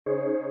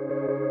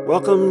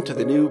Welcome to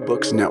the New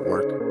Books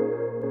Network.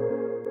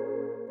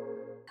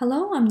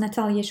 Hello, I'm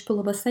Natalia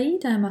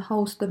Shpilova-Said. I'm a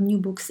host of New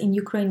Books in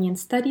Ukrainian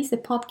Studies, a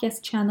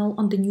podcast channel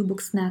on the New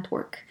Books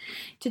Network.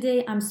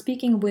 Today I'm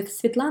speaking with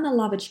Svetlana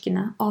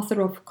Lavochkina,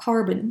 author of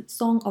Carbon,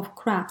 Song of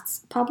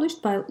Crafts,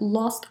 published by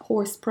Lost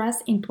Horse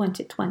Press in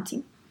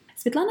 2020.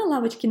 Svetlana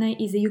Lavochkina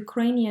is a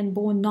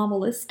Ukrainian-born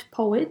novelist,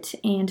 poet,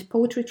 and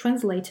poetry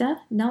translator,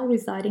 now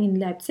residing in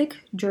Leipzig,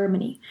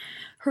 Germany.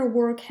 Her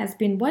work has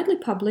been widely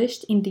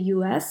published in the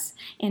US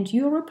and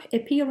Europe,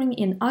 appearing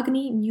in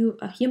Agni, New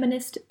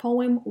Humanist,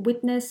 Poem,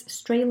 Witness,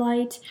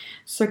 Straylight,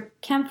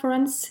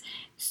 Circumference,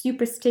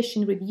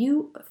 Superstition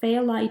Review,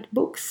 Fairlight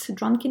Books,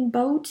 Drunken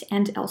Boat,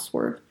 and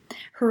elsewhere.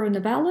 Her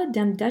novella,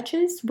 Damned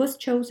Duchess, was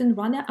chosen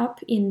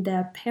runner-up in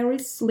the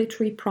Paris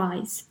Literary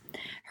Prize.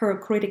 Her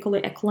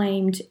critically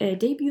acclaimed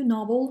debut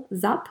novel,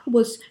 Zap,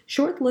 was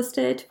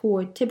shortlisted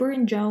for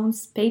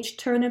Tiburon-Jones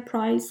Page-Turner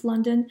Prize,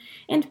 London,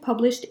 and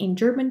published in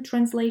German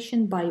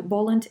translation by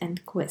Bolland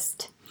and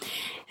Quist.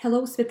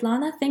 Hello,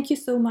 Svetlana. Thank you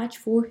so much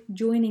for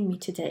joining me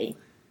today.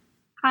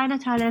 Hi,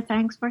 Natalia.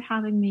 Thanks for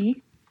having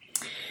me.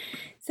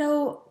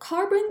 So,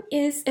 Carbon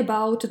is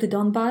about the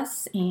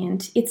Donbass,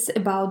 and it's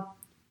about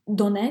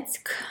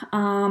Donetsk,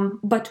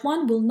 but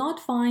one will not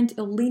find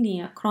a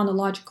linear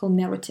chronological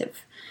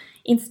narrative.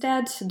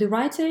 Instead, the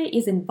writer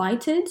is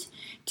invited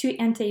to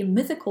enter a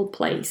mythical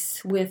place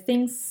where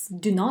things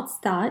do not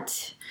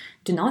start,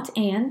 do not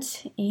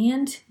end,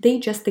 and they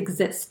just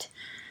exist.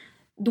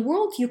 The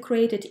world you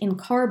created in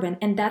Carbon,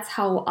 and that's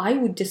how I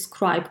would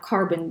describe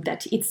Carbon,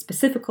 that it's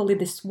specifically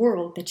this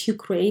world that you're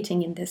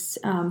creating in this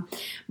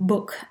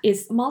book,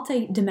 is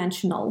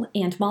multidimensional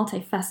and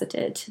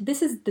multifaceted.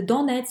 This is the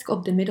Donetsk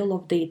of the middle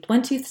of the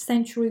 20th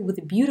century, with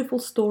a beautiful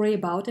story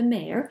about a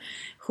mayor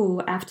who,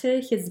 after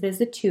his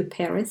visit to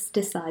Paris,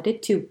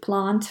 decided to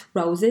plant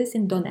roses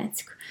in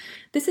Donetsk.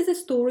 This is a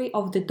story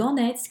of the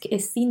Donetsk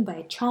as seen by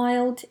a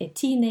child, a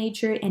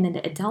teenager, and an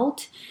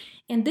adult.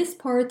 And this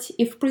part,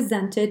 if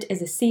presented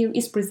as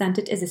is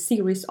presented as a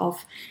series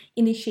of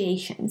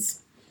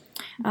initiations.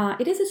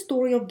 It is a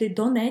story of the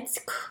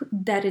Donetsk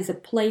that is a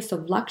place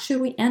of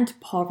luxury and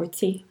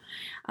poverty.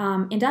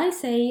 And I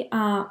say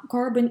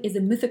Carbon is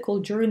a mythical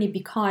journey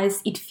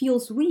because it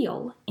feels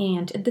real,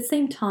 and at the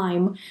same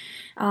time,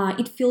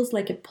 it feels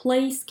like a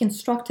place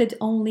constructed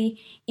only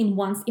in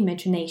one's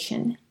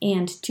imagination.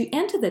 And to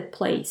enter that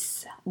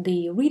place,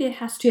 the reader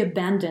has to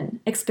abandon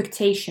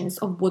expectations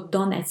of what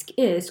Donetsk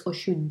is or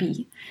should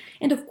be.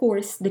 And of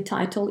course, the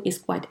title is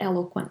quite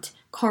eloquent.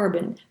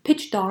 Carbon,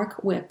 pitch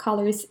dark, where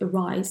colors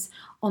arise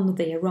on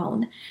their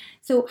own.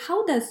 So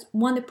how does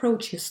one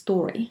approach your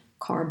story,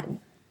 Carbon?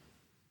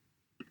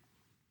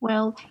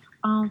 Well,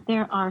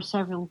 there are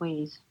several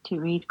ways to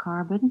read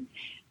Carbon.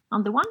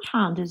 On the one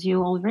hand, as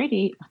you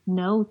already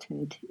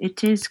noted,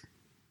 it is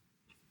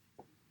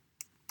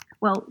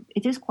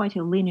quite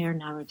a linear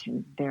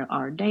narrative. There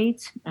are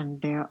dates,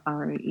 and there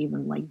are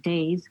even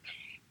days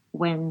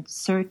when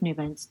certain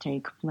events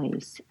take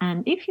place.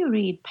 And if you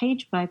read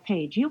page by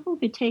page, you will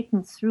be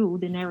taken through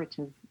the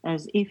narrative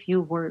as if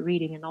you were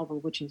reading a novel,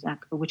 which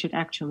it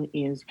actually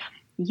is.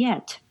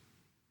 Yet,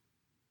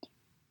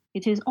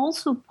 it is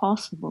also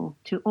possible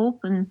to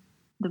open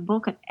the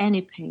book at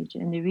any page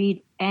and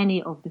read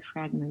any of the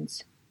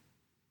fragments,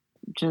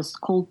 just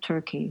cold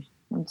turkey,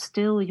 and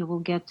still you will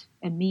get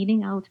a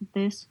meaning out of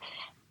this,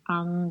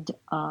 and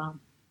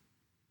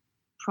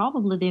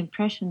probably the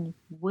impression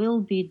will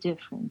be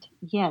different.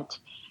 Yet,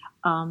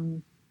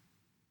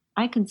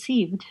 I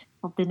conceived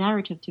of the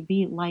narrative to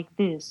be like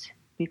this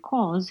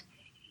because,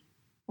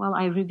 well,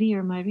 I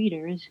revere my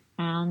readers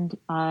and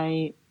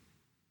I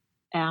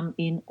am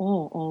in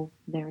awe of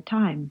their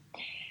time.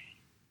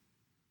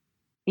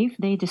 If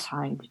they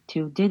decide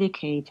to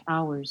dedicate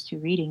hours to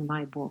reading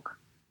my book,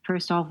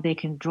 first off, they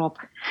can drop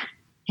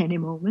any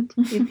moment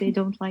if they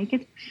don't like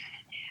it.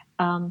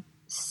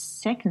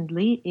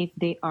 Secondly, if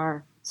they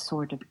are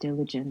sort of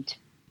diligent,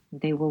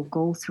 they will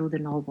go through the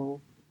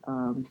novel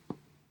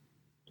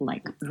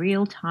like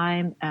real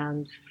time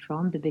and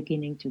from the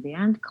beginning to the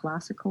end,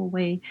 classical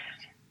way.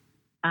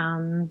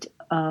 And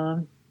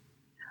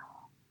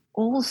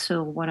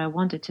also, what I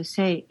wanted to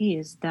say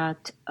is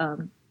that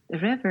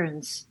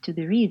reverence to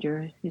the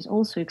reader is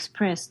also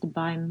expressed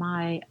by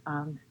my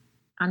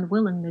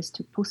unwillingness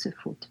to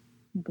pussyfoot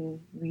the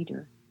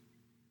reader.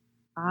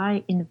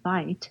 I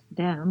invite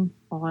them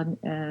on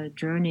a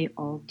journey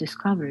of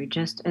discovery,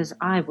 just as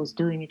I was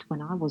doing it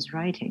when I was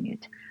writing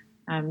it.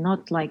 I'm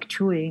not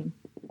chewing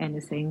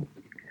anything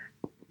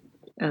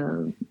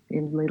in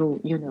little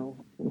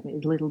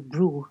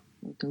brew,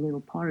 a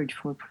little porridge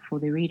for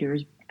the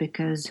readers,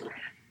 because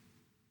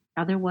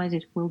otherwise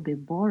it will be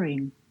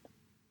boring.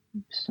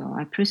 So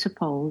I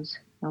presuppose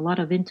a lot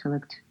of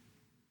intellect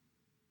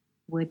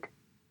with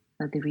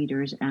the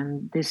readers,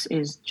 and this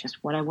is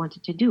just what I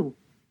wanted to do.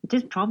 It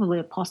is probably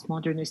a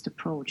postmodernist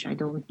approach. I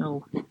don't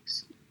know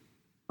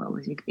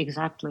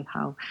exactly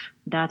how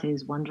that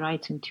is. One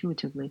writes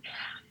intuitively.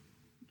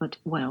 But,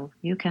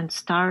 you can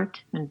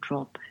start and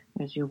drop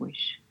as you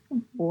wish.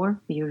 or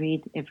you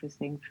read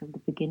everything from the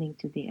beginning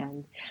to the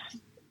end.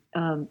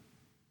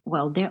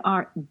 Well, there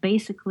are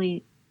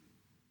basically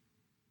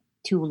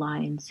two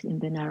lines in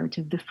the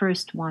narrative. The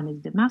first one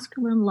is the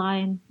masculine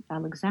line,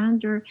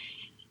 Alexander,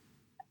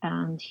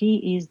 and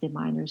he is the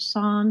miner's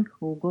son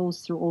who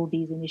goes through all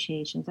these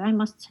initiations. I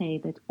must say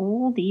that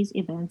all these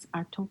events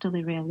are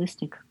totally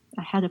realistic.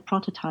 I had a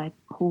prototype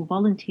who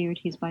volunteered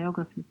his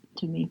biography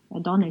to me, a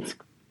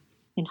Donetsk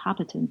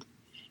inhabitant.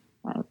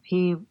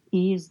 He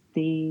is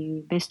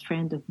the best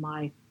friend of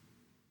my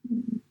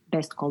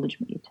best college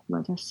mate,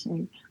 let us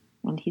say.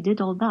 And he did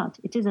all that.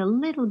 It is a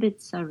little bit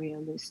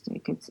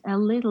surrealistic. It's a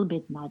little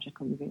bit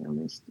magically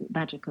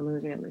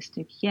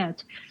realistic,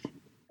 yet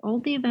all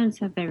the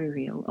events are very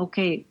real.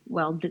 Okay,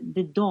 well,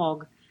 the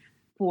dog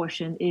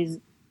portion is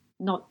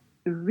not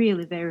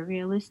really very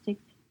realistic,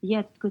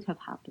 yet it could have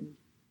happened.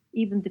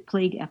 Even the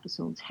plague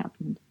episodes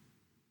happened.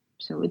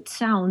 So it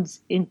sounds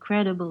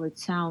incredible. It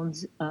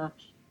sounds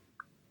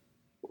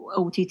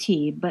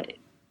OTT, but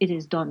it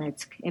is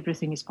Donetsk.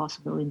 Everything is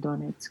possible in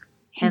Donetsk.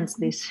 Hence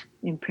this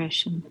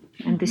impression.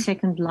 And the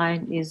second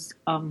line is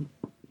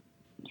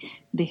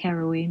the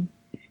heroine,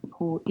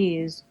 who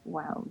is,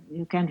 well,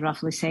 you can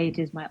roughly say it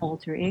is my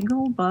alter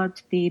ego,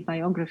 but the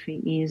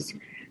biography is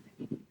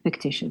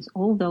fictitious.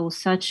 Although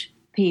such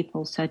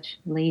people, such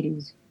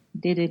ladies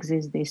did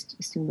exist, they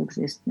still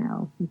exist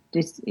now.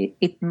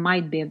 It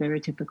might be a very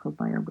typical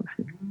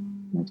biography,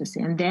 let us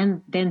say. And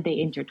then they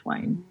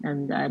intertwine,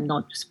 and I'm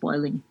not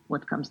spoiling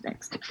what comes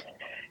next.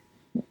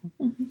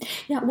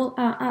 Yeah, well,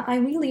 I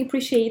really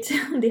appreciate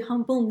the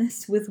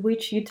humbleness with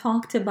which you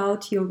talked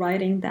about your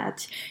writing,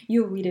 that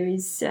your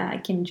readers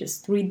can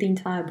just read the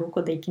entire book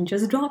or they can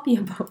just drop you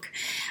a book.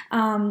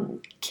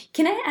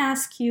 Can I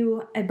ask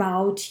you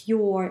about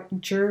your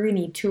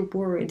journey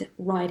toward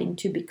writing,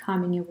 to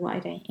becoming a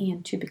writer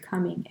and to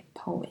becoming a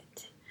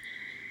poet?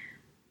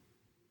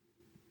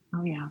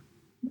 Oh, yeah.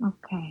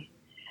 Okay.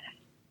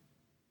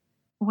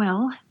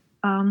 Well,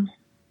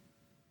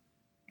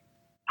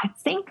 I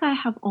think I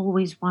have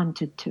always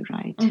wanted to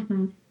write.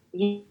 Mm-hmm.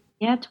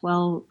 Yet,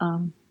 well,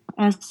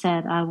 as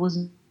said, I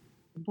was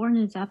born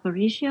in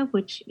Zaporizhia,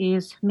 which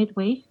is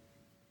midway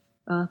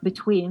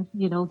between,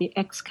 the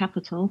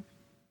ex-capital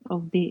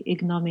of the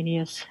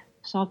ignominious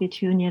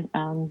Soviet Union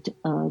and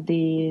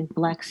the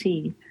Black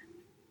Sea,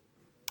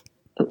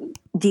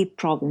 deep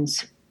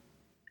province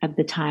at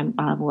the time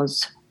I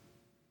was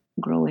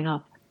growing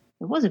up.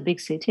 It was a big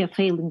city, a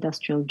failed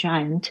industrial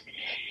giant.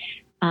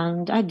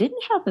 And I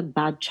didn't have a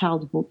bad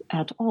childhood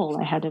at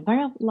all. I had a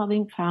very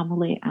loving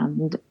family,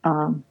 and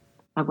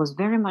I was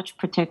very much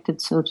protected,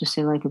 so to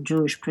say, like a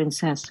Jewish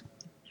princess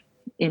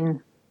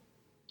in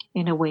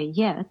a way.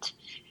 Yet,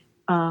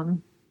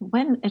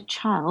 when a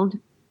child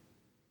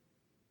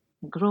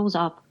grows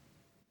up,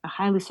 a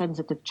highly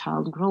sensitive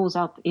child grows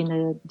up in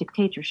a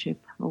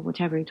dictatorship or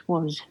whatever it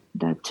was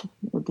that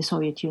the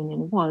Soviet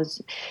Union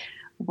was,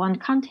 one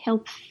can't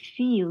help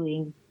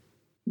feeling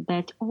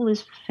that all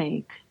is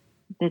fake,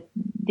 that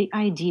the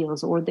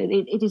ideals, or that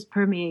it is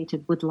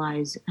permeated with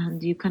lies,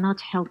 and you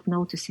cannot help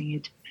noticing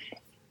it.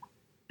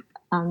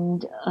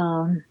 And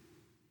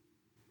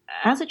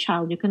as a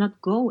child, you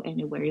cannot go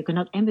anywhere. You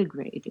cannot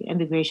emigrate.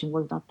 Emigration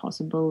was not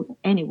possible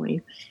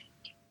anyway.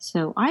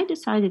 So I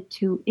decided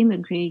to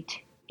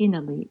immigrate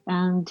inally,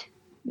 and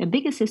a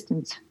big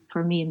assistance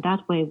for me in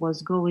that way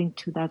was going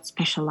to that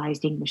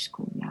specialized English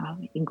school,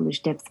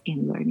 English depth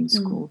in learning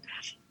school.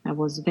 I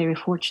was very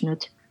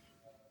fortunate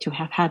to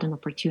have had an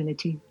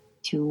opportunity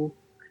to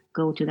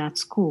go to that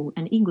school,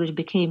 and English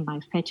became my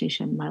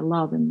fetish and my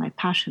love and my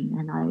passion.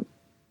 And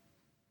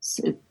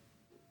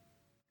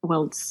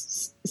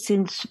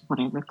since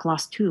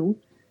class 2,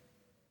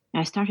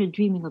 I started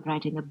dreaming of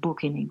writing a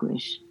book in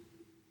English.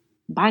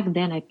 Back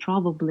then, I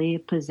probably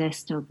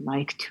possessed of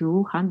like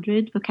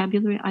 200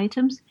 vocabulary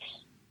items,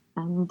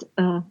 and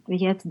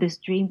yet this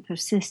dream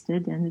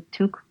persisted, and it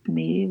took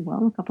me,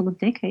 a couple of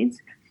decades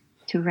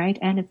to write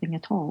anything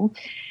at all.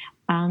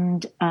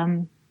 And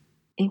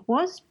it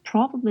was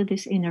probably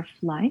this inner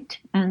flight,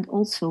 and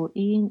also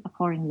in a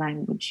foreign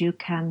language, you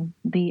can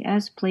be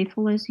as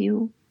playful as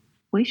you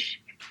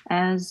wish,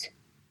 as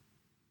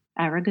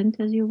arrogant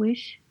as you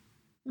wish,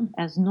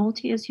 as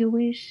naughty as you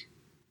wish.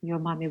 Your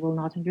mommy will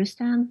not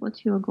understand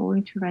what you're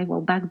going to write.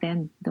 Well, back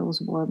then,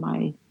 those were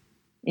my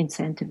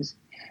incentives.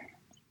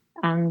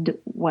 And,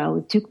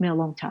 it took me a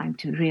long time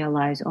to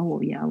realize,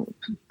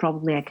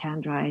 probably I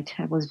can write.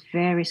 I was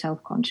very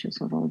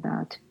self-conscious of all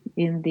that.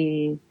 In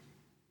the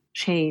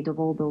shade of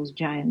all those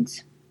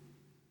giants,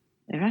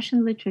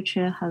 Russian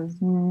literature has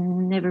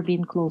never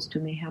been close to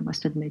me, I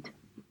must admit.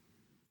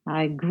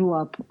 I grew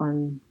up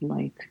on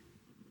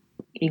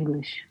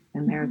English,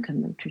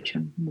 American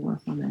literature, more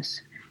or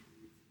less.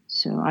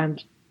 So I'm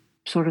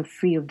sort of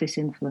free of this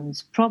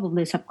influence,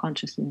 probably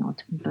subconsciously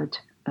not, but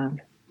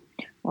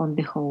on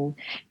the whole.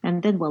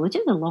 And then, it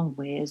is a long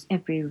way, as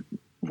every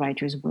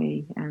writer's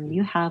way, and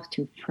you have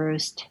to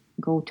first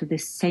go to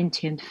this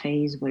sentient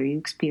phase where you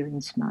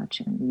experience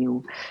much and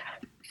you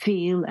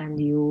feel and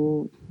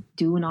you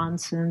do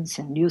nonsense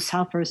and you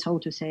suffer, so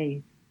to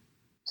say,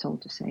 so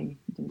to say,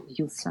 the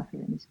youth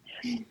sufferings.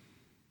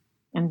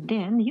 And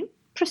then you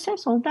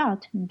process all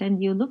that, and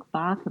then you look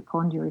back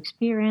upon your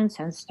experience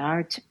and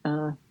start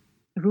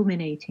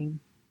ruminating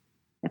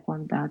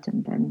upon that,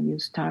 and then you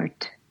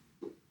start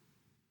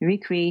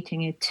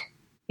recreating it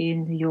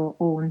in your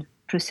own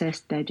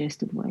processed,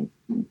 digested way.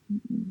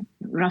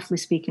 Roughly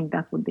speaking,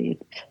 that would be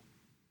it.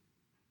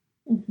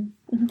 Mm-hmm.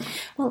 Mm-hmm.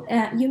 Well,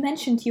 you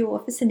mentioned your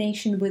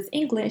fascination with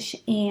English,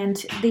 and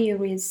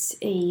there is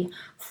a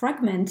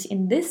fragment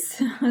in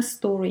this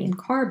story in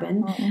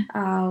Carbon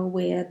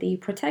where the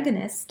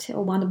protagonist,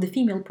 or one of the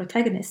female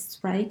protagonists,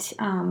 right,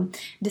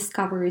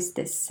 discovers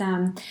this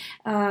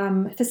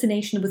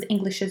fascination with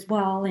English as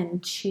well,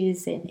 and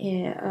she's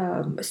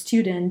a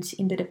student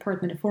in the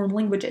Department of Foreign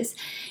Languages.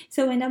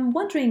 So, and I'm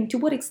wondering to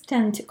what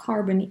extent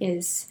Carbon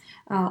is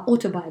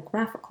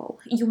autobiographical.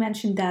 You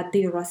mentioned that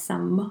there are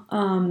some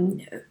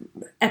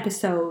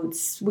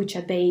episodes which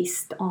are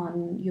based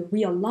on your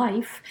real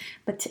life,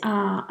 but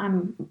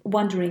I'm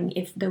wondering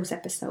if those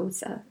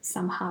episodes are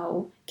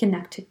somehow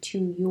connected to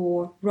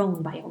your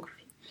own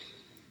biography.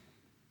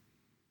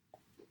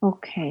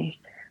 Okay.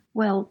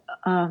 Well,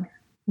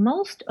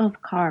 most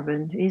of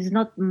Carbon is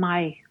not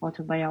my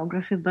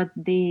autobiography, but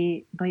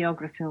the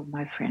biography of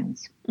my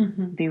friends,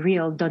 the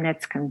real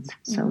Donetskans,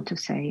 so to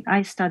say.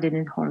 I studied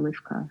in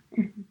Horlivka,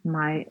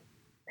 my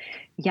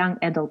young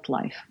adult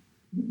life,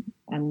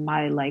 and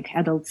my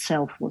adult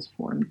self was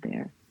formed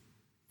there,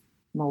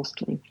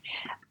 mostly.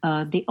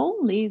 The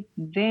only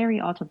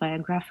very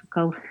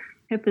autobiographical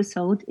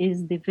episode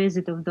is the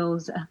visit of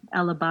those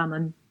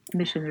Alabama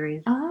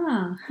missionaries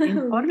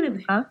in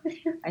Horlivka.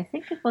 I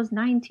think it was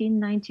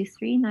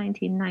 1993,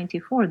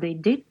 1994. They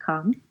did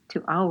come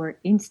to our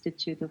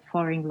Institute of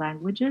Foreign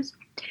Languages,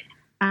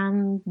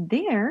 and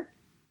their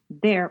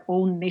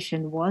own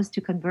mission was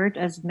to convert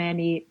as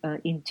many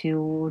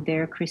into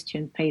their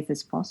Christian faith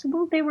as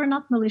possible. They were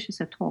not malicious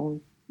at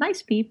all.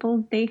 Nice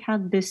people. They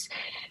had this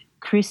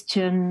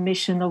Christian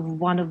mission of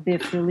one of the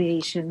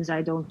affiliations.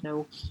 I don't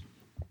know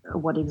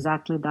what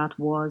exactly that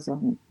was.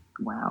 And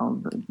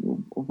well,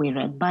 we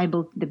read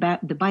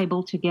the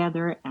Bible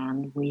together,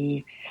 and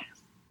we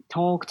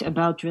talked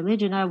about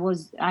religion.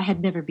 I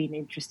had never been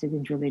interested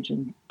in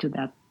religion to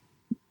that,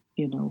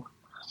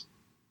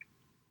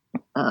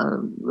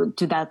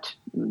 to that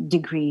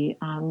degree,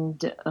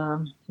 and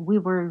we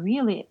were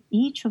really,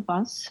 each of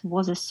us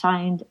was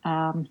assigned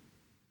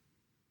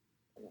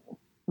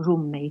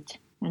roommate,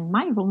 and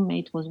my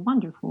roommate was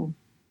wonderful.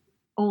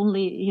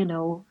 Only,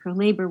 her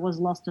labor was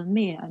lost on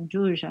me. I'm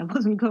Jewish. I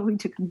wasn't going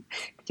to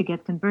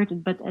get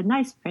converted, but a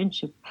nice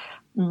friendship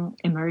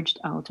emerged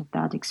out of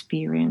that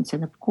experience.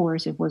 And of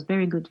course, it was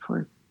very good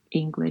for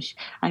English.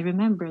 I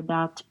remember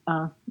that,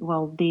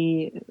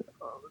 the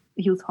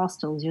youth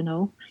hostels,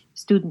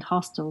 student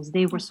hostels,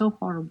 they were so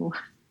horrible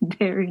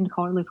there in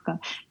Horlivka,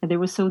 and they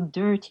were so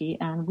dirty,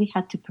 and we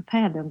had to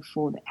prepare them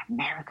for the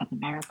American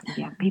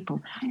young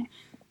people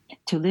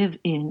to live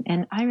in.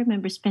 And I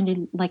remember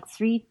spending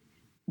 3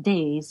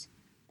 days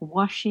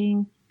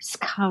washing,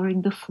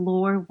 scouring the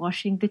floor,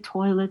 washing the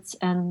toilets,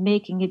 and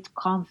making it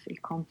comfy,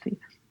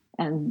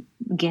 and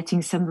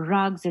getting some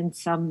rugs and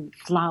some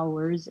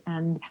flowers.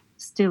 And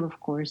still, of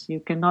course, you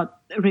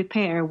cannot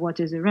repair what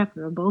is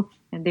irreparable.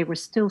 And they were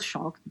still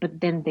shocked,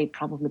 but then they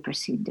probably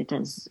perceived it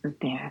as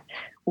their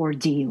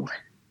ordeal.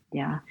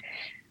 Yeah.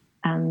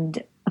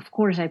 And of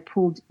course, I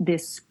pulled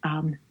this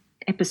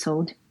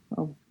episode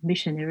of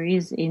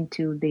missionaries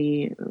into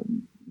the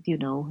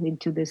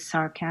into this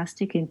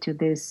sarcastic, into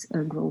this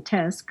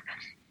grotesque,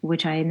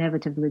 which I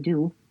inevitably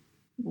do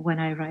when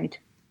I write.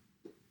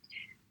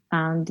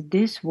 And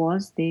this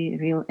was the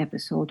real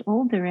episode.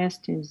 All the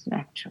rest is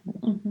actually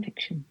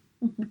fiction.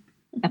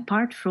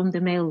 Apart from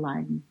the male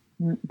line.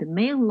 The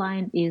male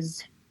line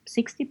is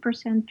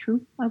 60%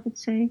 true, I would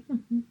say.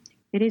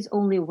 It is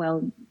only,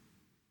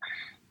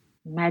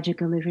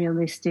 magically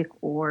realistic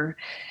or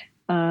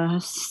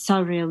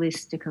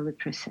surrealistically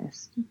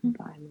processed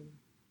by me.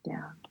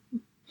 Yeah.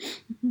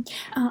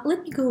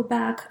 Let me go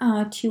back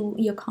to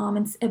your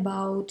comments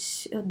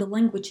about the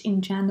language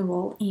in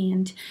general,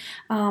 and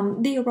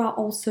there are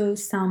also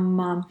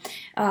some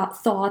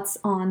thoughts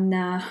on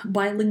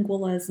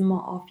bilingualism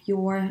of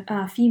your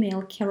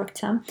female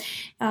character,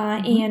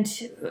 and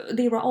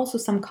there are also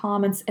some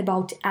comments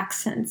about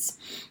accents,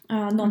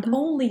 not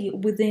only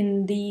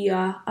within the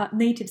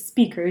native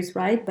speakers,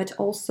 right, but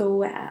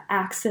also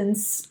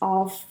accents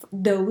of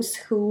those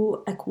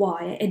who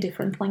acquire a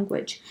different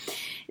language.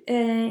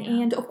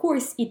 And of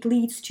course, it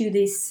leads to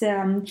this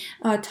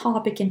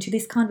topic and to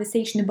this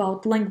conversation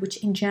about language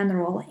in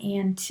general.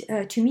 And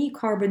to me,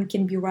 Carbon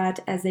can be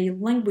read as a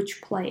language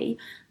play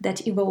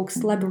that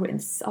evokes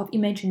labyrinths of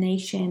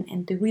imagination,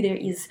 and the reader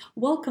is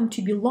welcome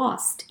to be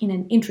lost in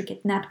an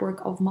intricate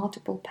network of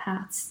multiple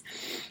paths.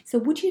 So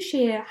would you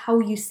share how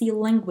you see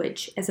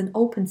language as an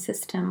open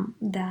system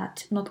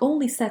that not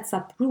only sets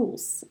up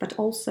rules, but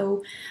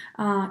also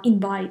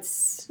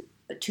invites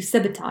to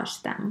sabotage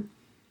them?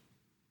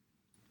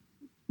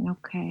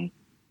 Okay.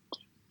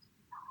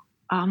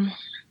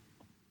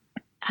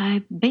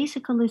 I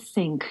basically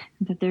think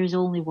that there's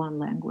only one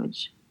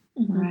language,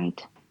 right?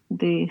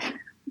 The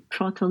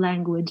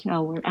proto-language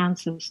our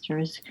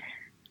ancestors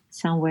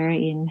somewhere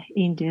in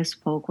India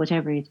spoke,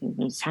 whatever it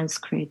is,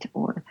 Sanskrit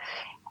or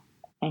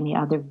any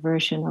other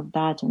version of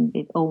that, and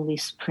it only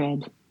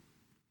spread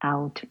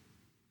out.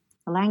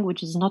 A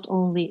language is not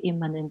only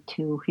immanent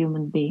to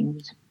human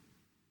beings.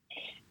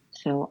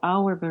 So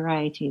our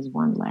variety is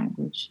one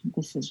language.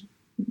 This is,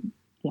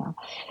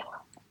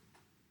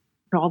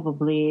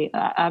 probably,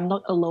 I'm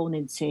not alone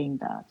in saying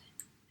that.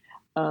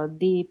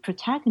 The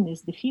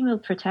protagonist, the female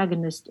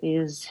protagonist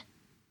is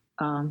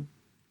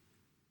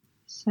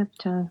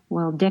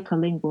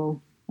decalingual,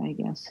 I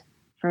guess.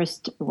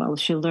 First,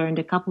 she learned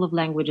a couple of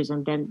languages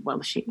and then,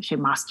 she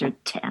mastered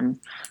 10.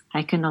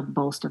 I cannot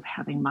boast of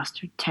having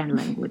mastered 10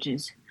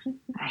 languages.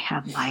 I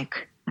have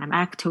I'm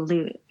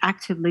actively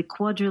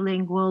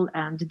quadrilingual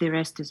and the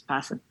rest is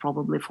passive,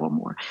 probably 4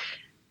 more.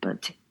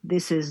 But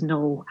this is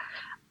no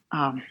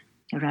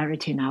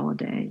rarity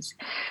nowadays.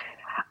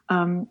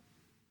 As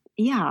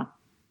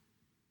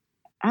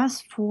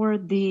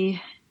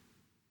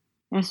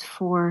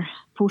for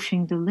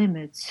pushing the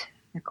limits,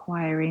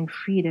 acquiring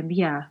freedom,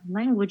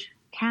 language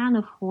can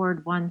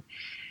afford one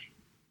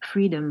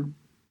freedom.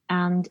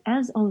 And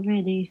as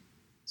already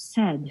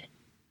said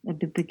at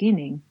the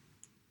beginning,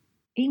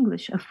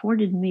 English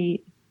afforded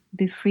me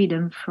the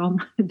freedom from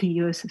the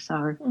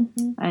USSR.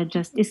 I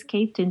just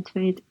escaped into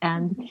it,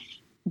 and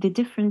the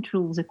different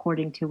rules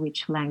according to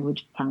which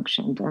language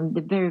functioned and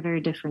the very, very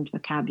different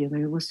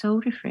vocabulary was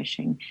so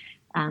refreshing.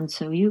 And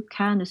so you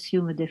can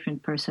assume a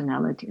different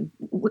personality.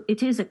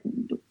 It is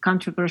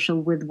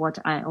controversial with what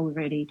I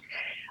already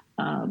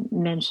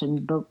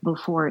mentioned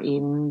before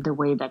in the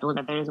way that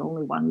there is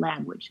only one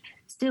language.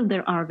 Still,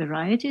 there are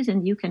varieties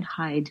and you can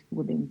hide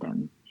within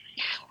them.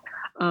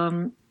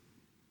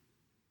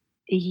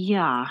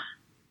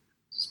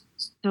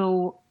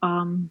 So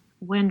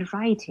when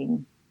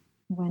writing,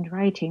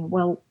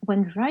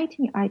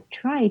 I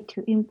try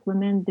to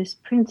implement this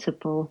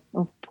principle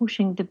of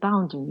pushing the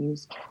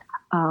boundaries.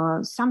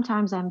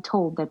 Sometimes I'm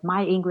told that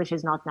my English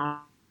is not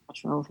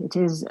natural. It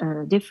is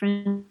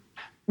different.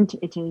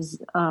 It is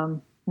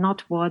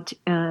not what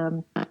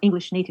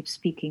English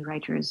native-speaking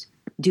writers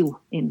do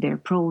in their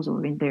prose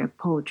or in their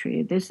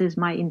poetry. This is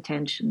my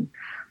intention,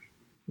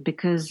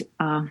 because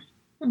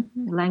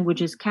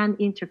languages can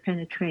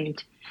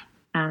interpenetrate,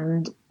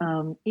 and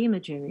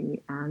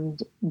imagery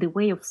and the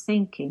way of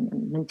thinking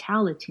and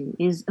mentality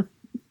is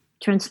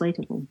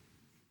translatable.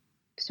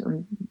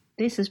 So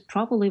this is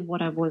probably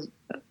what I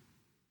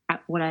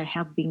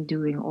have been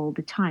doing all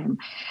the time.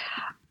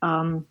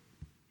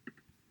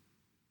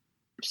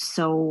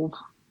 So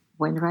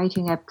when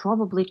writing, I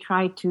probably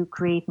try to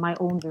create my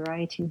own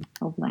variety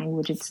of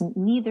language. It's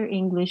neither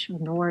English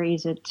nor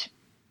is it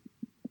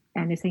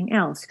anything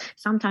else.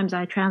 Sometimes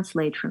I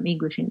translate from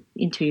English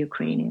into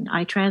Ukrainian.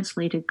 I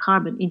translated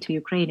Carbon into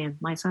Ukrainian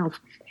myself.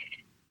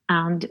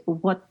 And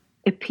what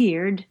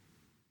appeared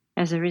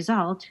as a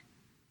result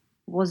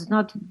was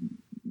not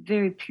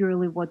very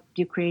purely what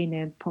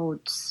Ukrainian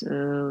poets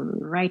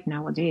write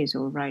nowadays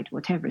or write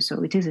whatever.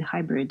 So it is a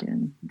hybrid.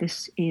 And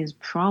this is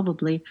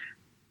probably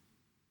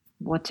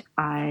what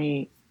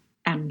I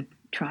am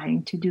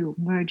trying to do,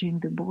 merging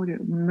the border,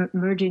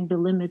 merging the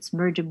limits,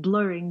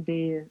 blurring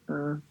the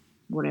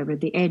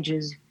the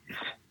edges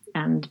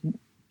and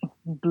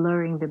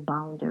blurring the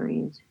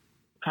boundaries,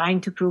 trying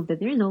to prove that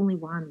there is only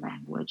one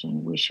language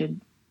and we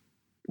should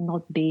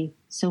not be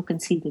so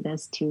conceited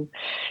as to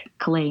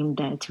claim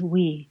that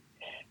we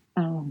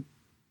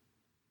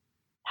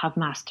have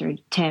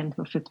mastered 10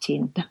 or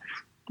 15.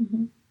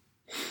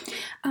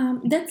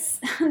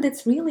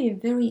 That's really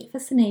very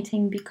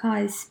fascinating,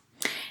 because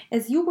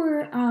as you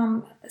were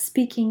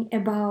speaking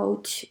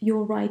about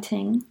your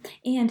writing,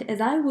 and as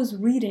I was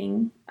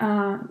reading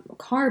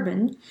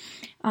Carbon,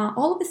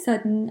 all of a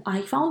sudden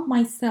I found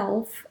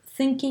myself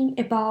thinking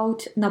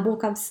about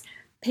Nabokov's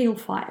Pale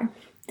Fire.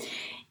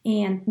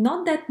 And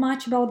not that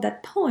much about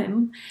that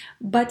poem,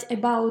 but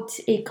about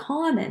a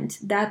comment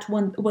that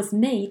one was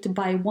made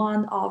by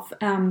one of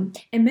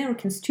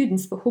American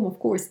students for whom, of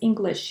course,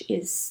 English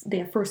is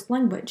their first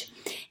language.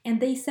 And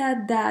they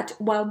said that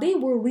while they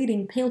were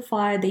reading Pale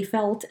Fire, they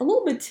felt a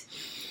little bit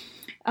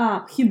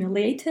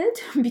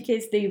humiliated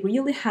because they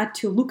really had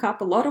to look up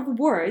a lot of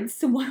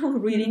words while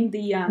reading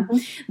the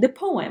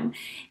poem.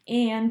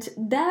 And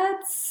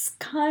that's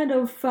kind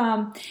of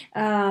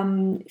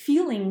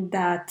feeling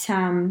that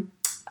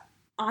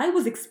I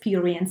was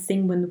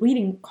experiencing when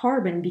reading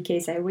Carbon,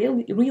 because I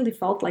really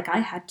felt like I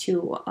had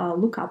to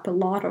look up a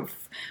lot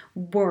of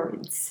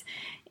words.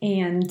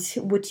 And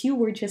what you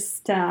were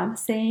just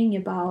saying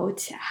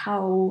about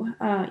how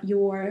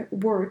your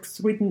works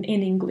written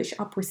in English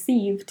are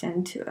perceived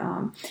and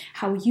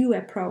how you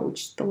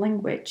approach the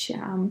language,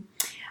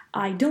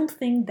 I don't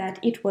think that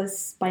it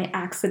was by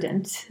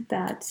accident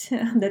that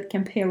that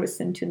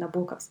comparison to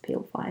Nabokov's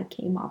Pale Fire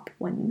came up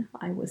when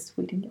I was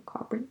reading your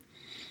Carbon.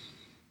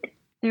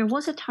 There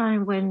was a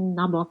time when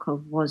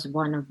Nabokov was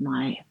one of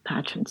my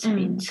patron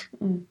saints.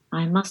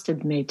 I must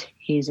admit,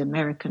 he's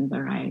American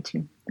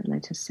variety,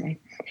 let us say.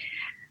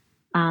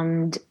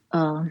 And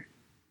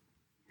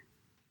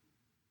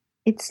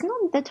it's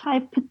not that I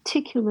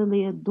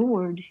particularly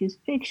adored his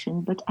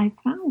fiction, but I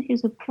found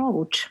his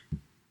approach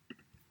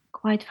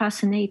quite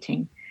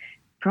fascinating.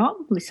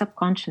 Probably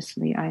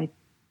subconsciously,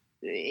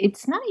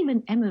 it's not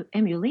even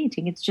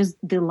emulating, it's just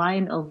the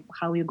line of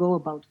how you go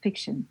about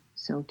fiction,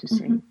 so to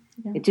say.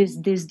 Yeah. It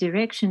is this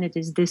direction, it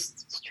is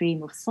this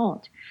stream of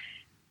thought.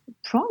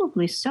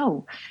 Probably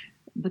so,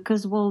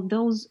 because, well,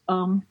 those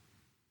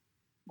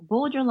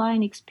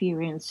borderline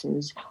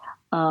experiences,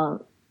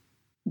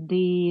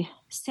 the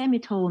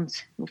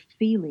semitones of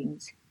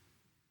feelings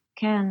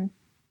can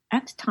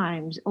at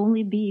times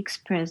only be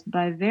expressed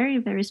by very,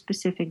 very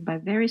specific, by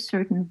very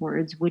certain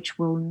words, which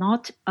will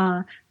not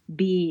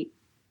be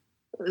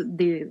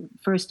the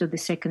first or the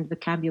second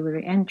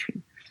vocabulary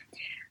entry.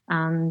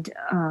 And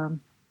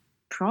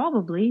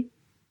probably,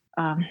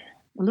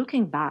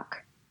 looking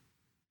back,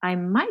 I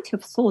might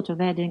have thought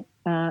of adding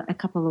a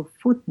couple of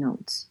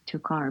footnotes to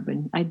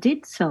Carbon. I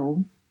did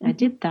so. I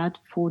did that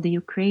for the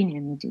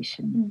Ukrainian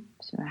edition.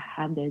 So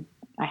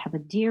I have a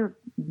dear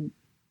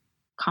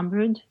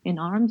comrade in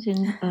arms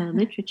in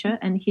literature,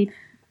 and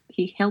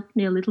he helped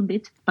me a little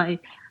bit by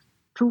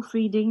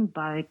proofreading,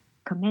 by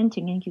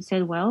commenting, and he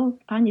said, "Well,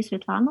 Pani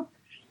Svetlana,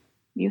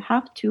 you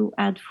have to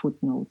add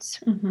footnotes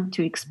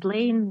to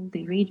explain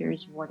the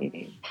readers what it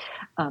is."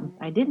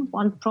 I didn't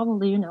want,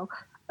 probably,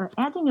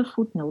 adding a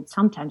footnote.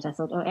 Sometimes I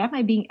thought, oh, am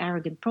I being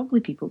arrogant? Probably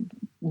people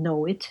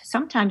know it.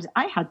 Sometimes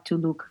I had to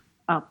look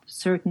up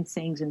certain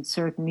things and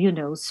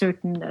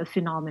certain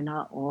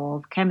phenomena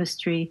of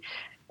chemistry,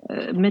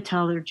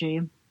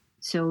 metallurgy.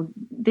 So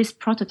this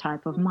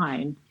prototype of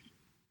mine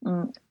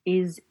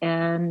is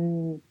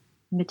an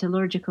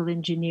metallurgical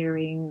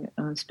engineering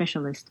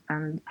specialist,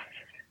 and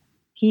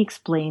he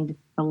explained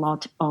a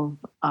lot of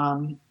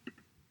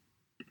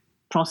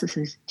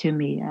processes to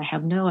me. I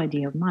have no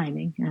idea of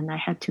mining, and I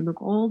had to look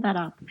all that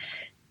up.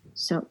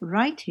 So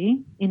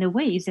writing, in a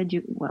way, is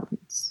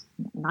it's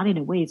not in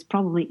a way,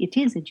 it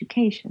is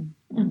education.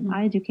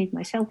 I educate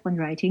myself when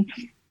writing,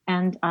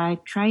 and I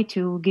try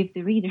to give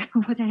the reader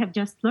what I have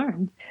just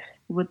learned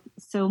with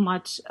so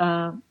much,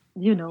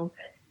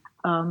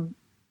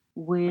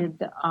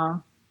 with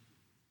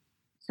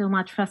so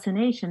much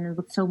fascination and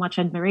with so much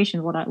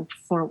admiration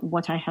for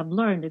what I have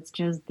learned. It's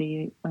just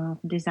the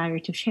desire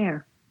to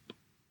share.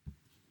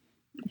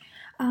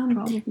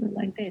 Probably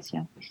like this,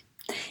 yeah.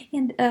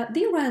 And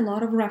there are a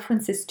lot of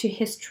references to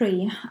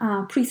history,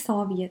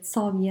 pre-Soviet,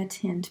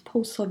 Soviet, and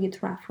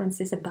post-Soviet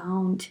references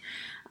abound.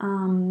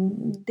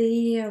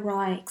 There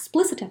are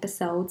explicit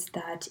episodes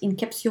that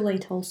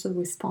encapsulate also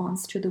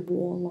response to the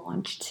war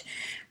launched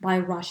by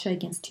Russia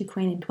against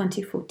Ukraine in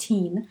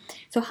 2014.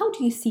 So how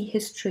do you see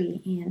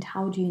history, and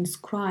how do you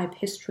inscribe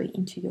history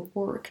into your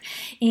work?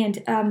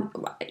 And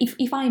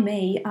if I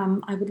may,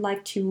 I would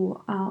like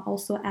to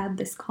also add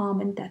this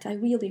comment that I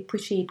really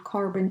appreciate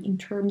Carbon in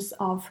terms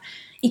of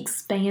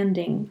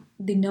expanding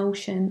the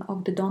notion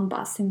of the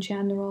Donbass in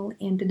general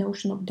and the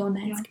notion of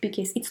Donetsk,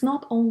 because it's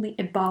not only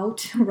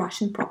about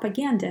Russian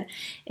propaganda,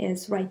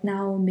 as right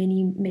now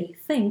many may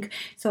think.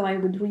 So I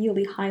would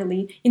really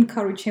highly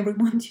encourage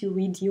everyone to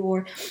read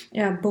your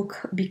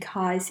book,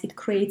 because it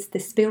creates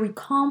this very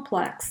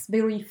complex,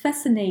 very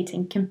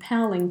fascinating,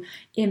 compelling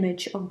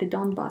image of the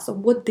Donbass, of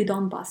what the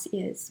Donbass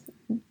is.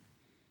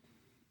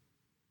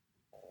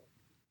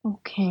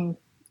 Okay.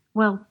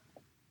 Well,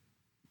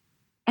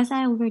 as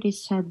I already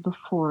said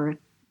before,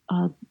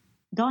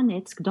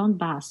 Donetsk,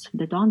 Donbass,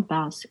 the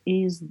Donbass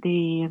is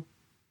the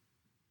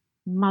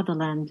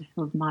motherland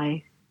of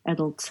my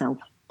adult self.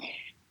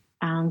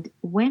 And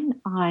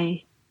when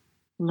I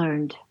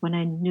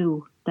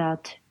knew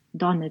that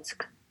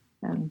Donetsk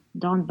and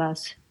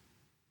Donbass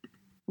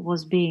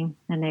was being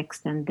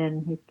annexed, and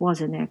then it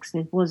was annexed,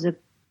 it was a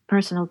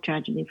personal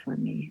tragedy for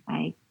me.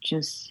 I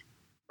just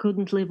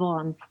couldn't live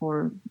on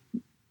for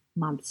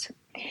months.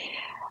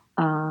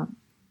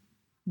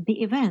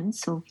 The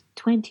events of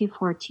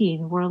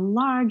 2014 were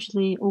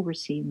largely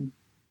overseen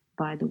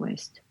by the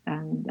West,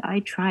 and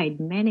I tried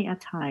many a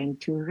time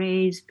to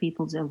raise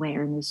people's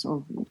awareness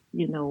of,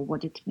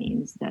 what it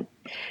means that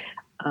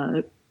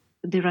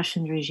the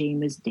Russian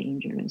regime is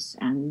dangerous,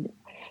 and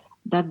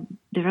that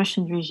the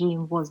Russian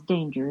regime was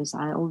dangerous.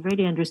 I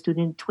already understood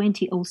in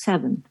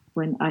 2007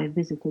 when I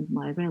visited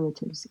my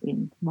relatives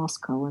in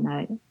Moscow, and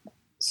I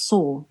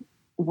saw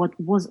what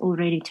was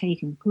already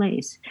taking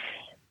place.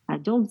 I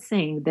don't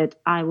think that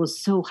I was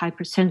so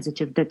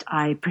hypersensitive that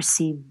I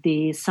perceived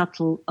the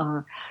subtle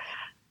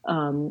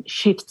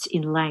shifts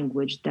in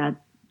language, that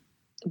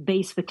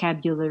base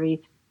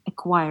vocabulary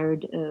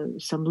acquired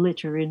some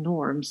literary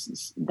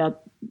norms,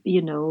 that,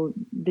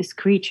 this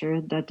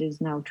creature that is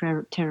now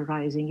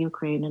terrorizing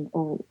Ukraine and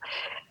all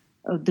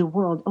the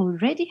world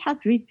already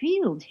had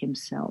revealed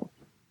himself.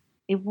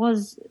 It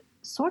was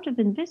sort of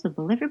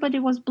invisible. Everybody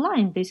was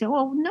blind. They say,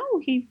 "Oh no,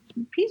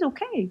 he's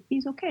okay.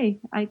 He's okay."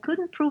 I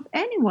couldn't prove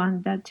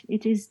anyone that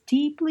it is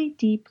deeply,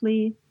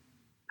 deeply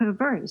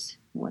perverse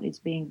what is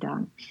being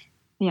done.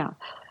 Yeah.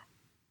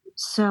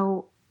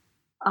 So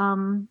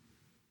the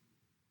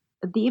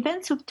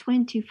events of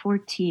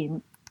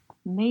 2014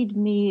 made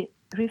me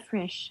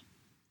refresh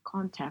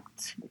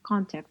contacts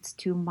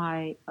to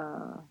my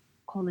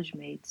college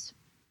mates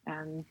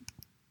and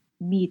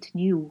meet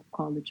new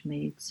college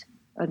mates,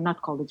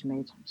 not college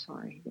mates, I'm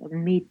sorry,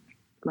 meet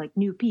like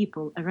new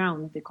people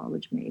around the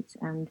college mates.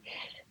 And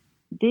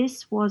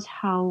this was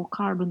how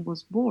Carbon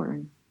was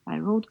born. I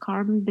wrote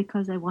Carbon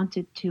because I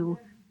wanted to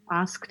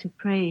ask to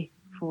pray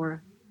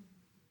for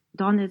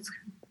Donetsk,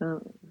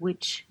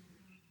 which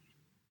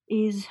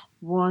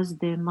was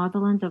the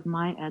motherland of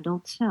my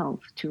adult self,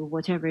 to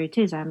whatever it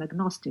is. I'm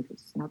agnostic.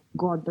 It's not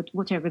God, but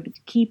whatever.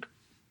 But keep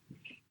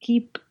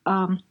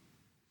the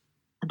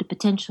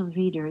potential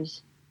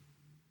readers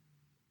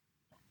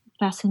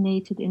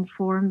fascinated,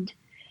 informed,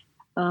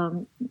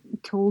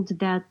 told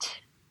that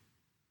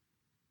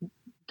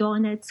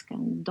Donetsk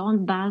and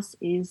Donbass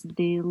is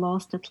the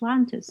lost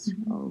Atlantis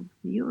of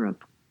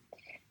Europe.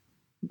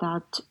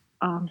 That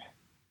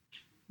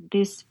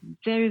this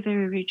very,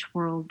 very rich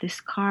world, this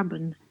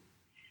carbon,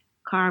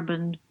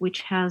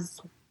 which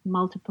has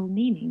multiple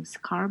meanings.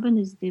 Carbon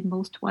is the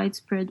most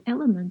widespread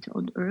element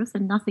on Earth,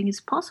 and nothing is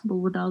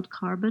possible without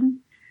carbon.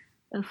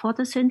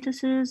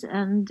 Photosynthesis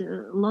and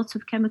lots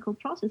of chemical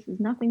processes.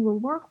 Nothing will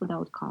work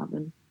without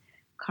carbon.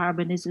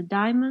 Carbon is a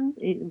diamond.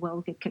 It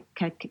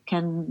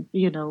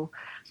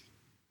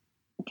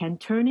can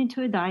turn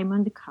into a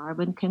diamond.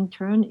 Carbon can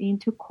turn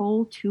into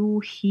coal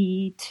to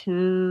heat,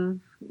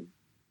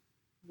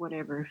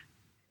 whatever,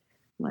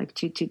 like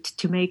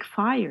to make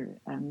fire.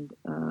 And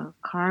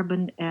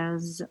carbon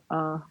as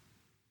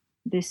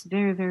this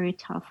very, very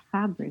tough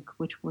fabric,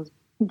 which was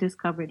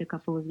discovered a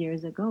couple of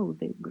years ago,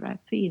 the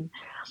graphene.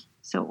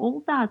 So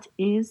all that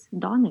is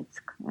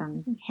Donetsk,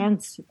 and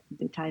hence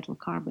the title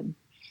Carbon.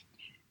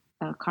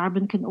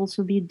 Carbon can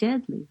also be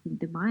deadly in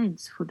the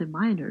mines for the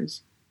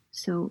miners.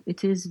 So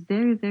it is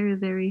very, very,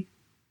 very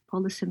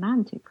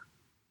polysemantic,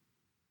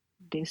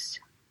 this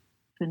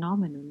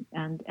phenomenon.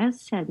 And as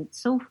said,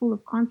 it's so full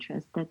of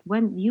contrast that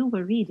when you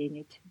were reading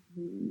it,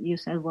 you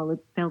said, well,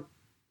 it felt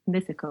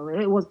mythical.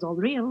 It was all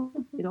real.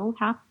 It all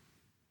happened.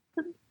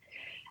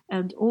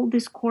 And all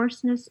this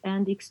coarseness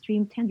and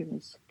extreme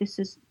tenderness, this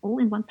is all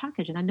in one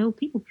package. And I know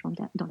people from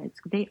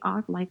Donetsk, they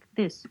are like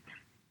this.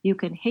 You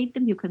can hate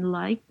them, you can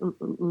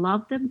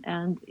love them,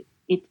 and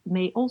it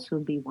may also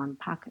be one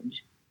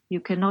package. You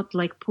cannot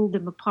pull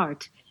them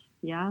apart.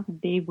 Yeah,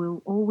 they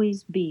will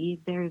always be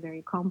very,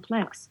 very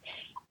complex.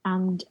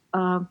 And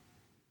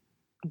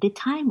the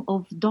time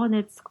of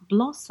Donetsk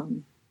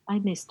blossom, I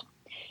missed.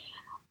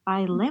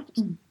 I left.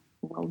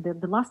 Well,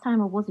 the last time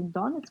I was in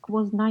Donetsk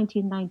was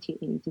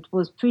 1998. It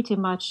was pretty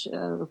much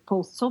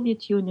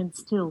post-Soviet Union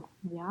still.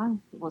 Yeah,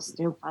 it was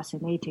still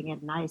fascinating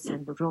and nice,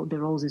 and the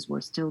roses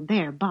were still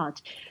there.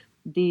 But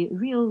the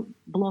real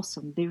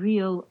blossom, the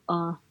real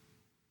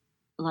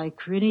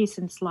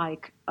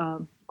Renaissance-like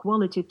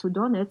quality to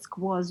Donetsk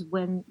was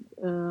when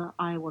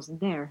I wasn't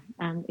there,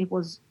 and it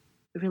was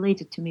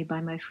related to me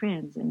by my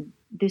friends. And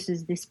this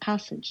is this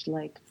passage,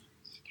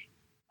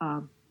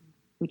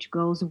 which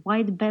goes,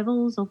 white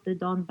bevels of the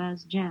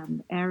Donbass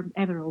jam,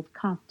 emerald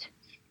cut,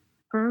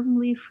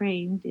 firmly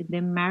framed in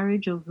the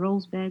marriage of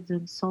rosebeds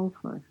and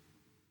sulfur,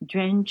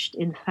 drenched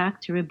in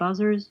factory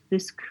buzzers, the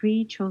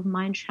screech of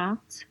mine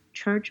shafts,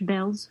 church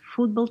bells,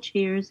 football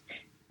cheers,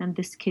 and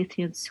the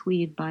Scythian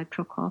Swede by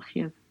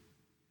Prokofiev.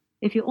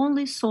 If you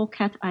only saw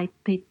cat-eyed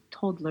pit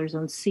toddlers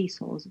on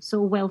seesaws,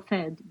 so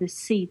well-fed, the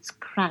seats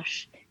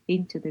crash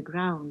into the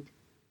ground.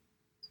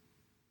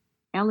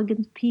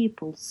 Elegant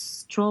people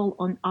stroll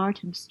on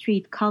Artem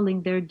Street,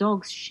 culling their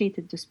dogs' shit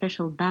into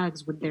special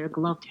bags with their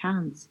gloved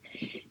hands.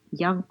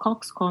 Young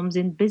coxcombs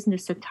in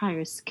business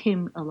attire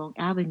skim along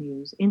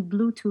avenues, in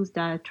Bluetooth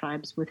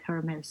diatribes with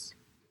Hermes.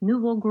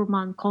 Nouveau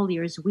gourmand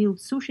colliers wield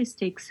sushi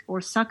sticks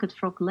or socket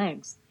frog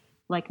legs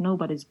like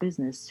nobody's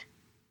business,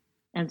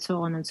 and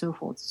so on and so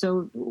forth.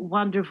 So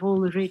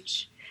wonderful,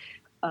 rich,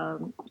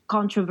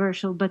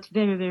 controversial, but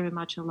very, very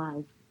much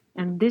alive.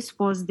 And this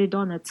was the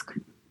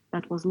Donetsk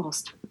that was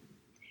lost.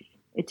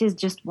 It is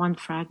just one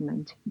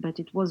fragment, but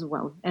it was,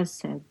 well, as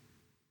said,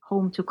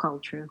 home to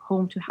culture,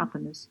 home to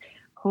happiness,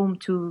 home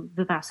to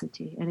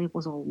vivacity, and it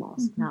was all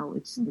lost. Now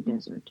it's the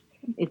desert.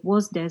 It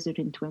was desert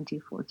in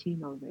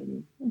 2014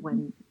 already,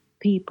 when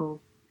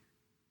people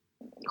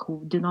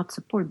who do not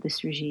support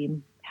this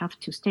regime have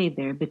to stay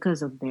there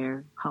because of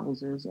their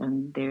houses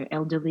and their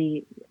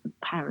elderly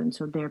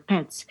parents or their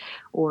pets,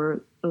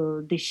 or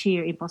the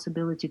sheer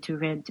impossibility to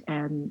rent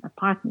an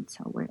apartment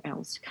somewhere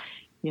else.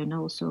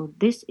 So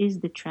this is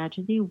the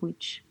tragedy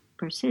which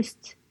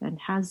persists and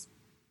has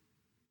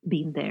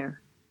been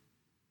there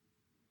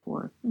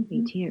for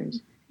 8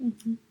 years.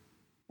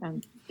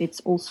 And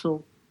it's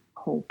also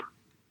hope.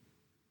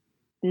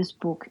 This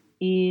book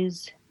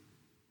is,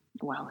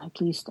 well, at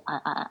least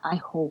I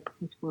hope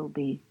it will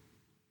be,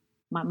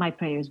 my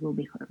prayers will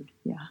be heard.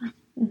 Yeah.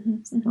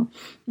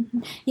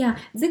 Yeah,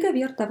 Dziga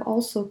Vertov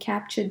also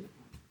captured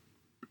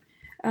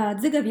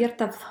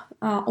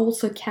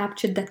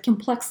that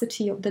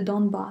complexity of the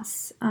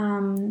Donbass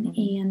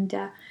and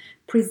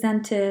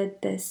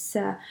presented this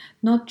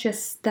not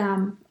just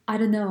I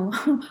don't know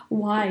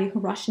why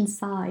Russian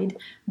side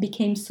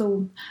became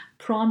so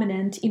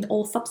prominent in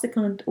all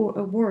subsequent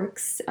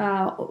works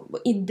for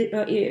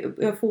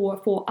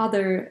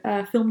other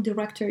film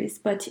directors,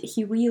 but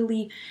he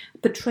really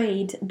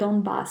portrayed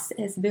Donbass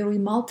as very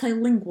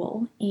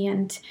multilingual,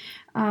 and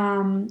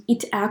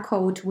it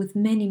echoed with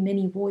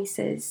many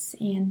voices.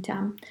 And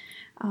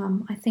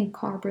I think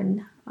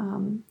Carbon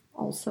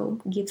also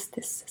gives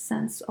this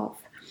sense of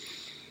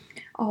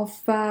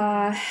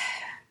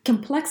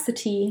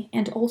complexity,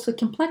 and also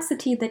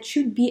complexity that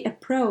should be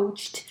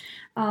approached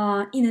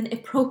in an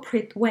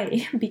appropriate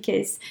way,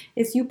 because,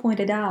 as you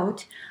pointed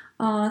out,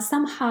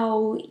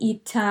 somehow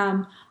it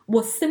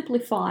was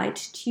simplified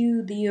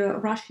to the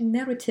Russian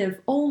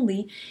narrative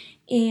only.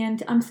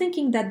 And I'm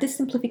thinking that this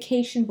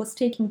simplification was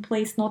taking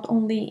place not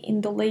only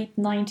in the late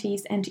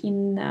 90s and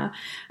in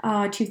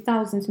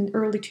 2000s and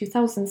early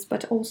 2000s,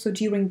 but also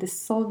during the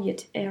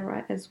Soviet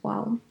era as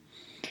well.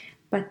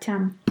 But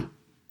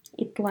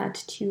it led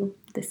to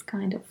this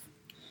kind of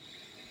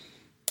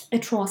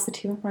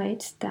atrocity,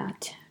 right,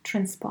 that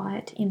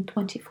transpired in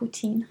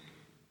 2014.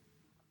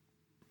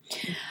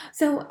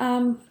 So,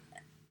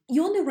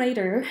 your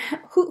narrator,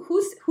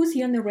 who's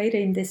your narrator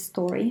in this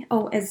story?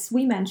 Oh, as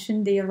we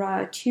mentioned, there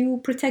are two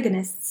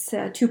protagonists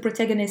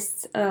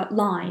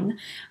line,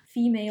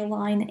 female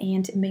line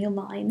and male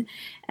line,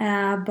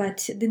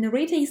 but the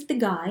narrator is the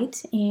guide,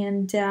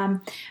 and the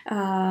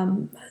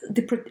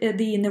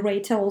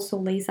narrator also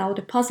lays out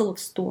a puzzle of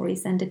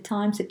stories, and at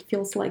times it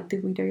feels like the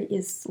reader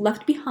is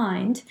left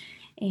behind,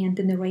 and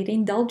the narrator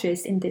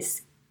indulges in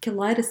this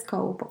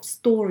kaleidoscope of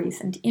stories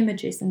and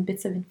images and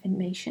bits of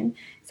information.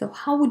 So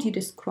how would you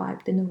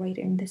describe the narrator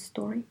in this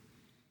story?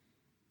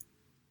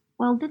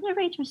 Well, the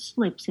narrator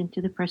slips into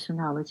the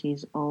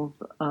personalities of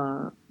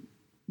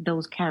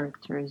those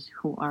characters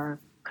who are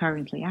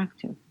currently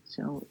active.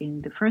 So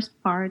in the first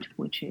part,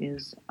 which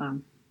is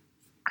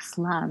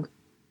Slag,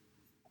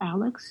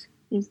 Alex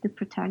is the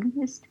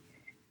protagonist,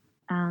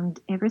 and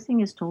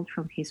everything is told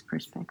from his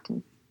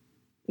perspective.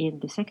 In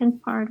the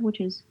second part, which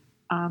is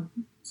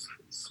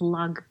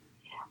Slug,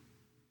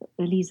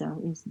 Lisa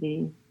is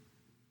the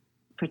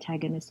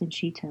protagonist, and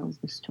she tells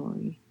the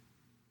story.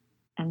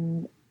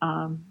 And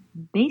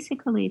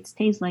basically it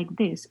stays like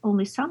this,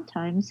 only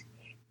sometimes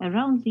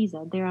around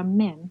Lisa there are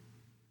men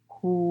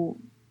who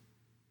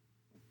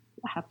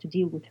have to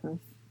deal with her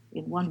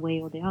in one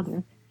way or the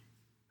other.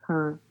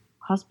 Her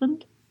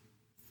husband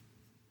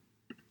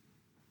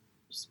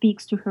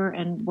speaks to her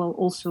and will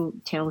also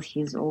tell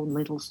his own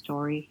little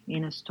story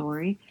in a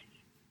story.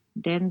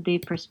 Then the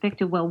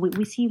perspective, well,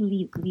 we see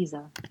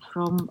Lisa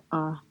from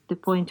the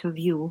point of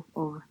view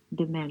of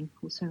the men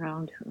who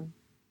surround her,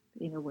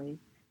 in a way.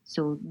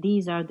 So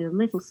these are the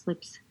little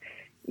slips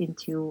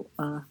into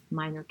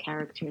minor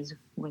characters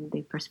when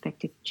the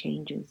perspective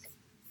changes.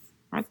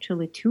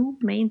 Actually, two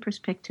main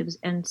perspectives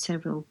and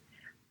several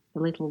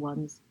little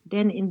ones.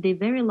 Then in the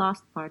very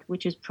last part,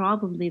 which is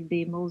probably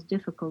the most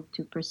difficult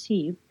to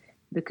perceive,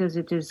 because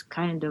it is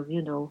kind of,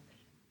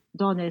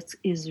 Donetsk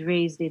is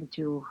raised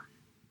into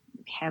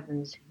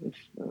heavens, if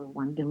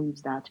one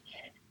believes that,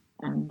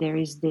 and there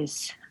is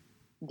this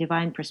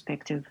divine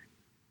perspective,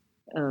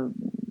 and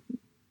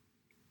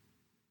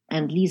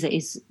Lisa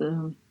is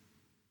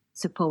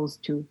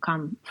supposed to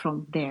come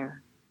from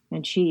there,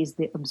 and she is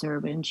the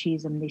observer, and she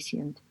is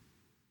omniscient.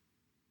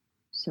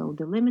 So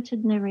the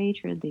limited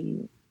narrator,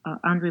 the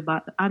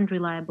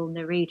unreliable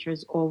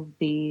narrators of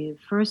the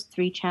first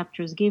three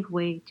chapters give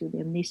way to the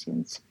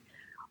omniscience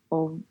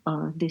of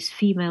this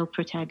female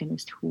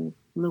protagonist who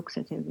looks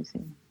at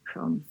everything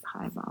from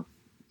high above.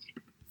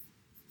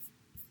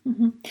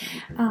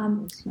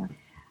 Mm-hmm.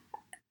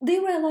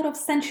 There were a lot of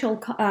sensual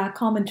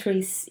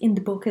commentaries in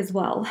the book as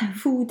well.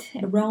 Food,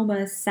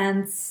 aroma,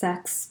 scents,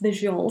 sex,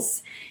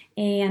 visuals.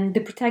 And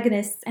the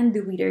protagonists and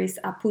the readers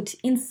are put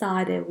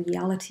inside a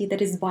reality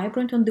that is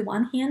vibrant on the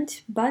one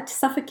hand, but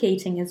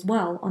suffocating as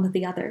well on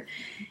the other.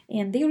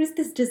 And there is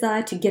this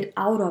desire to get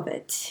out of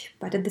it,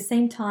 but at the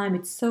same time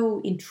it's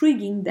so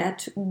intriguing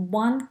that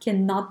one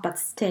cannot but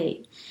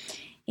stay.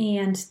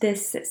 And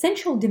this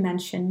sensual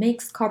dimension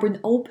makes Carbon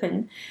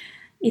open.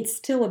 It's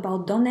still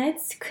about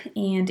Donetsk,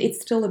 and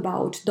it's still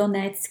about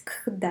Donetsk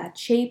that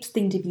shapes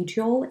the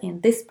individual,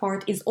 and this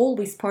part is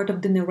always part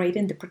of the narrator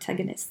and the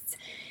protagonists.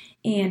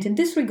 And in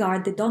this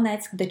regard, the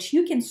Donetsk that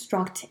you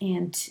construct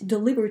and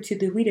deliver to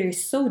the reader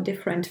is so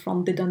different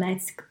from the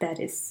Donetsk that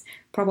is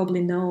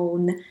probably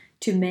known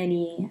to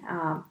many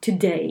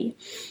today,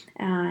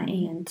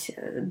 and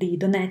the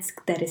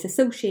Donetsk that is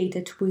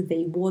associated with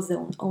a war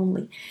zone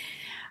only.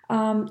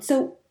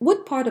 So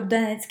what part of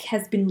Donetsk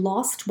has been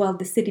lost while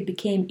the city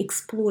became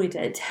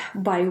exploited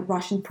by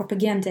Russian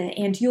propaganda?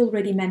 And you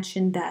already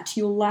mentioned that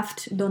you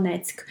left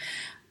Donetsk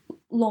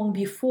long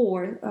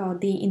before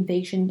the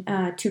invasion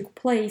took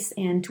place,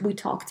 and we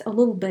talked a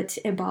little bit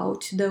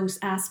about those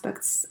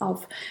aspects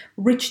of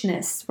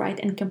richness, right,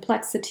 and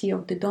complexity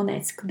of the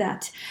Donetsk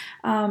that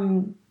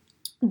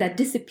that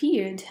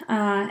disappeared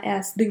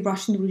as the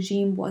Russian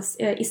regime was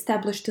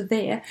established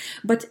there.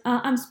 But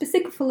I'm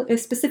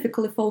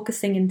specifically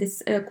focusing in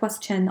this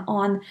question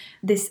on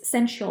this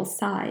sensual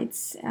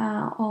sides,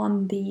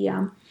 on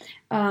the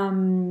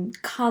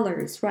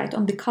colors, right?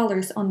 On the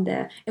colors, on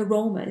the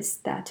aromas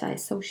that I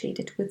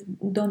associated with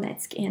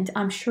Donetsk. And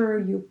I'm sure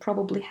you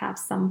probably have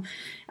some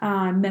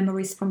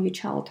memories from your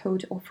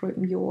childhood or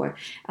from your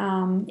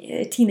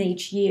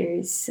teenage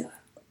years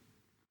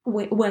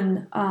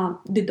when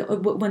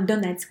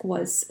Donetsk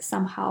was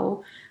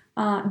somehow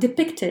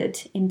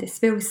depicted in this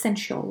very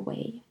sensual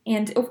way.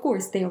 And of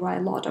course, there are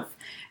a lot of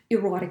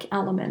erotic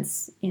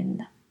elements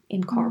in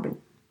Carbon.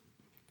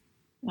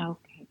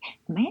 Okay.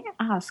 May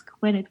I ask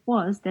when it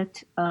was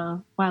that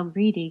while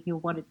reading you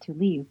wanted to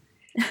leave?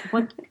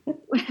 What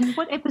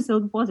what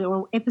episode was it,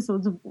 or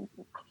episodes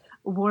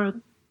were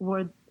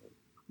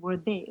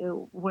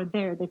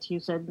there that you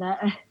said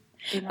that?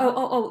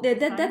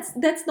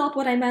 That's not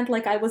what I meant.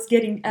 Like I was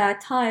getting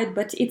tired,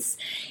 but it's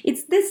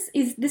this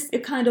a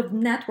kind of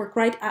network,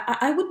 right?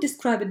 I would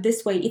describe it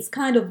this way: it's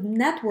kind of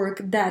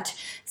network that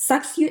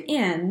sucks you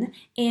in,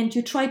 and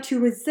you try to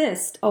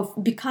resist of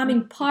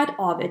becoming part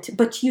of it,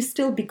 but you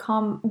still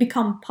become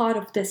part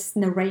of this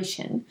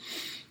narration.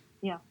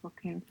 Yeah.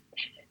 Okay.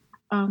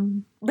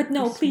 But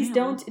no, please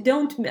don't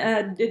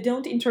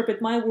interpret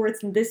my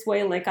words in this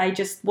way. Like I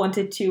just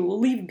wanted to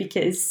leave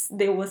because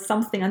there was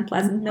something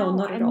unpleasant. No,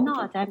 not at all. I'm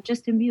not. I'm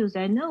just amused.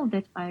 I know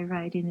that I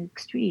write in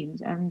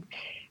extremes, and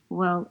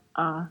well,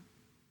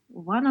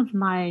 one of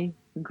my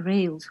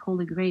grails,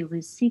 holy grails,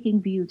 is seeking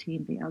beauty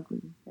in the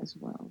ugly as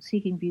well,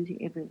 seeking beauty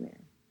everywhere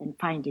and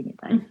finding it.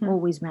 I've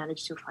always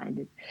managed to find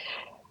it.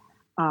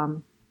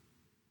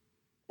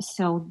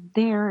 So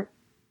there,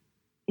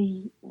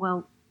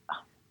 well.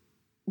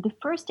 The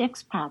first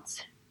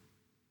expats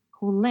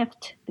who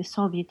left the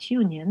Soviet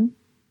Union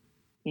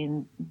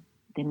in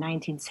the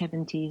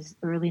 1970s,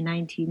 early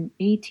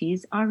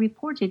 1980s are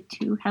reported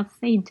to have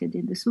fainted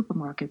in the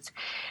supermarkets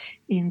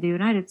in the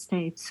United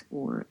States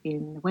or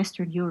in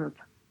Western Europe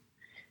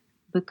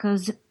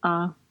because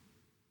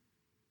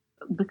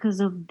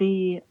of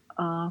the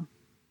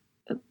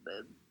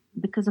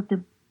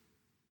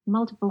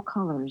multiple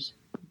colors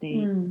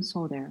they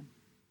saw there.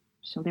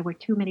 So there were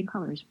too many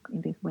colors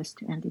in the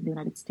West and in the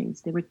United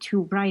States. They were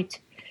too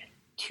bright,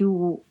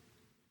 too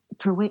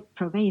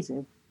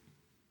pervasive.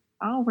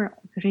 Our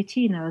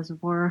retinas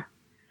were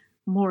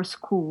more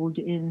schooled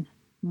in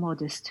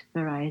modest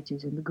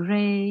varieties in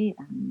gray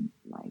and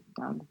like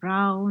dark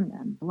brown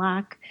and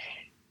black.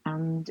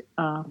 And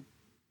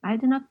I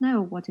do not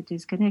know what it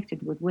is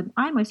connected with. When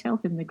I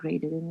myself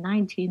immigrated in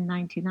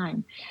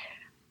 1999,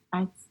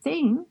 I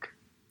think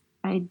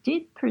I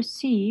did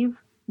perceive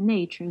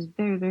nature is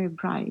very, very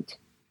bright.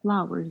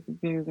 Flowers are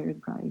very, very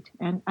bright.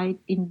 And I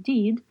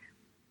indeed,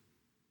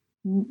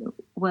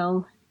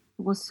 was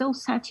so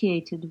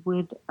satiated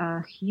with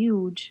a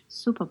huge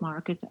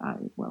supermarket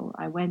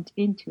I went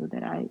into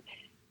that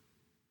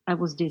I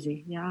was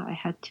dizzy. Yeah, I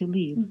had to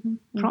leave.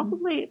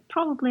 Probably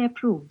I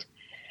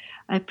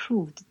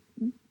proved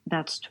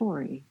that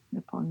story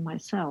upon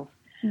myself.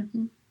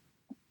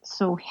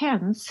 So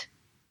hence,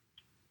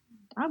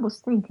 I was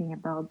thinking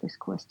about this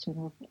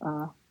question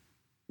of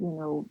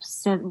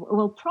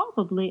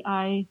probably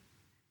I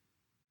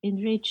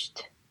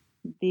enriched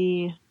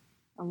the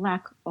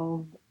lack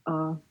of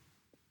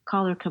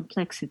color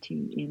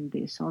complexity in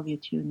the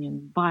Soviet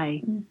Union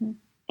by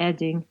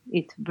adding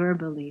it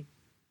verbally.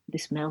 The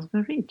smells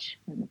were rich,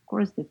 and of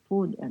course the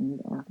food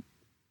and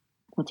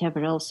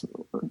whatever else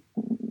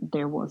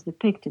there was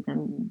depicted,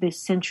 and this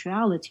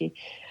sensuality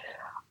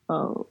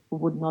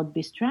would not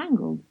be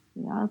strangled.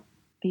 Yeah,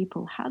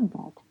 people had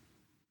that,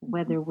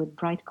 whether with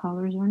bright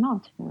colors or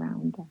not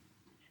around them.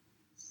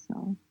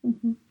 So,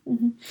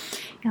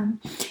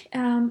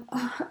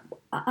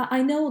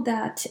 I know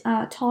that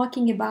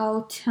talking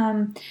about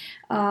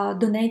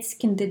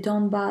Donetsk and the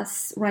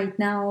Donbass right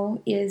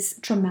now is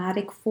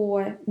traumatic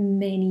for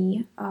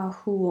many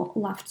who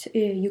left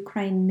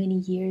Ukraine many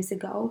years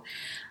ago.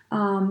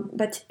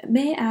 But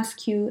may I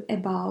ask you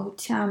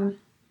about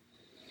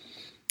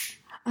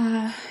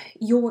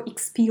your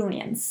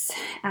experience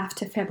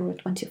after February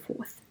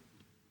 24th?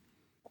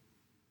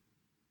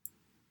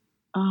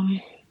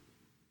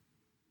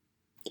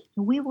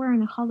 We were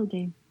on a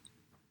holiday.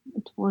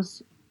 It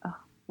was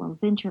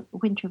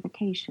winter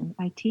vacation.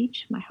 I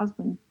teach. My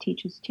husband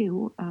teaches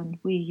too, and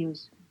we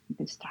use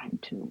this time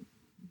to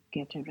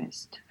get a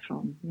rest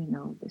from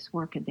this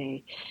work a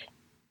day.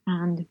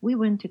 And we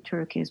went to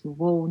Turkey as we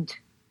wont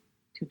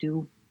to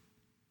do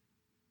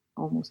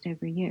almost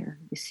every year.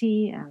 The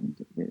sea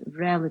and the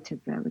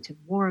relative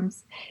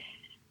warmth,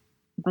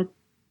 but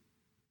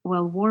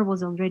while war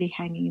was already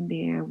hanging in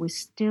the air, we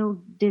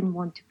still didn't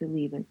want to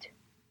believe it.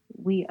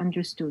 We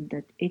understood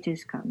that it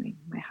is coming.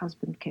 My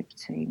husband kept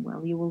saying,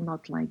 well, you will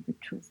not like the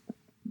truth, but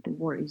the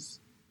war is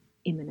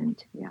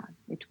imminent. Yeah,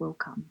 it will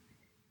come.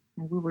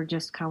 And we were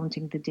just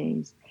counting the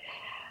days.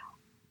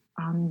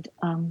 And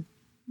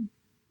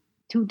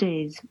 2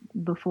 days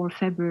before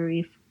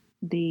February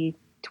the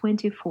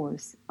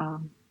 24th,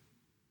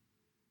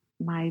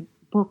 my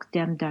book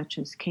Dame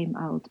Duchess came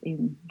out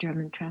in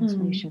German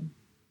translation.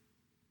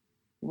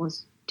 It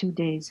was 2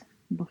 days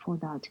before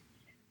that.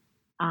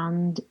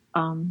 And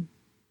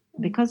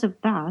because of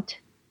that,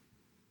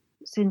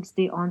 since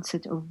the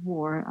onset of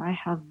war, I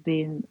have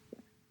been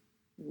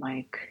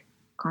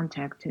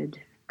contacted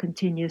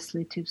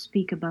continuously to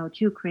speak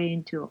about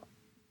Ukraine, to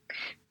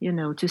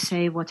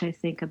say what I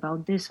think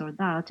about this or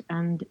that.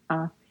 And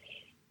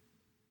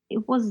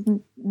it was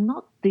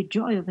not the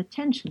joy of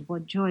attention,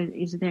 what joy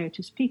is there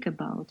to speak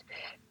about.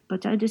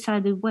 But I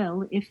decided,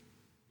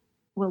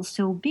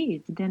 so be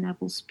it. Then I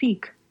will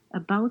speak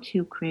about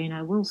Ukraine.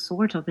 I will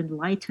sort of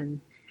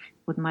enlighten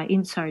with my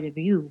insider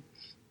view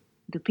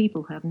the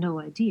people who have no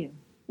idea.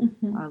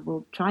 Mm-hmm. I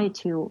will try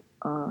to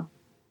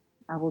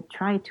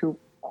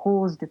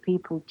cause the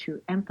people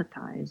to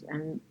empathize.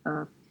 And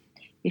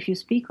if you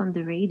speak on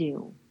the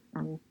radio,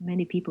 and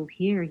many people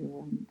hear you,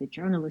 and the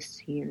journalists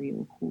hear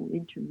you who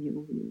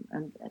interview you,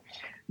 and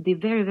the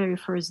very, very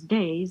first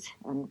days,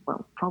 and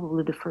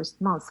probably the first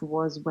month,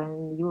 was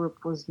when Europe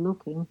was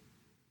looking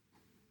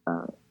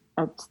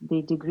at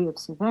the degree of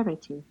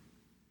severity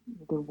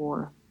the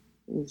war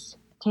is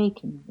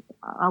taking.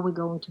 Are we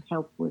going to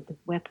help with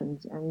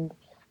weapons? And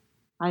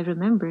I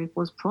remember it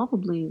was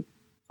probably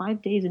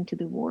 5 days into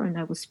the war, and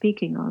I was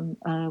speaking on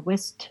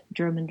West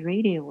German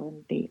radio,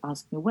 and they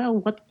asked me,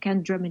 what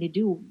can Germany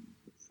do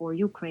for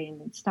Ukraine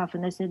and stuff?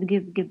 And I said,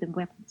 give them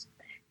weapons,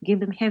 give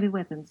them heavy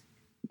weapons.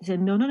 They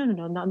said, no,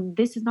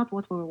 this is not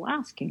what we were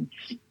asking.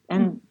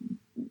 And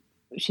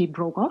she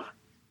broke off,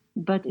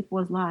 but it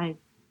was live,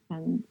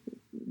 and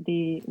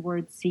the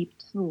words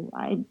seeped through.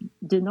 I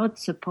do not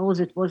suppose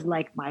it was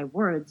like my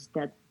words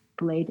that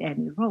played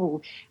any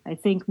role. I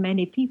think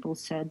many people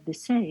said the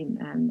same,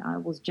 and I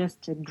was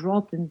just a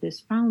drop in this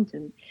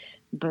fountain.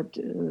 But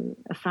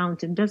a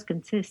fountain does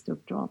consist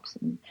of drops,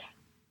 and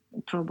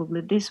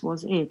probably this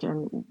was it.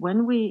 And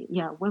when we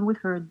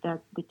heard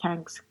that the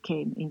tanks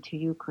came into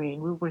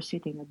Ukraine, we were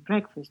sitting at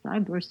breakfast. I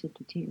burst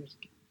into tears.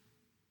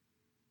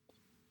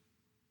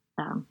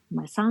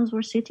 My sons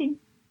were sitting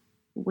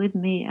with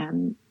me,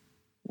 and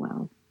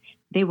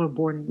they were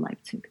born in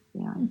Leipzig.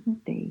 Yeah, mm-hmm.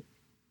 They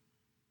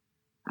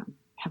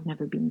have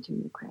never been to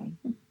Ukraine,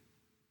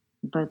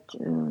 but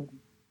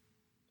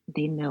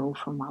they know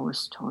from our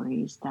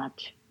stories that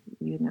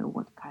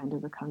what kind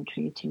of a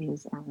country it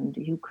is, and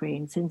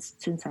Ukraine,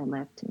 since I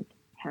left it,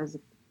 has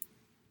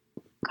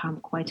come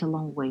quite a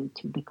long way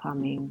to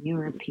becoming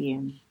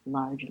European,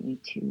 largely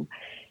to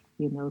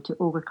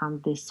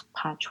overcome this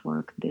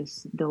patchwork,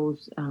 this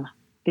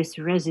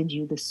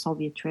residue, the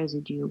Soviet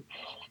residue,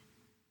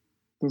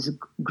 this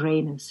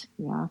grayness.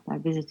 Yeah, I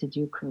visited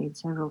Ukraine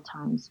several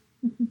times,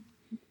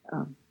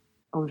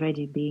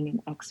 already being an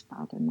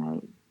expat, and I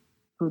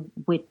could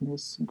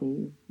witness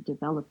the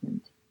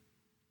development.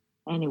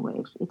 Anyway,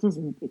 it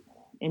isn't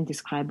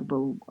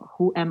indescribable.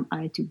 Who am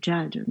I to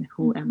judge, and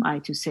who am I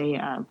to say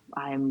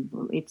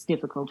it's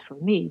difficult for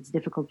me? It's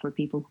difficult for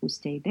people who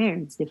stay there.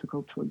 It's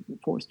difficult for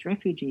forced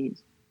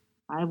refugees.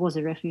 I was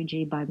a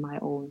refugee by my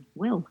own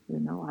will.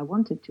 I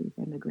wanted to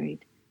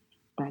emigrate.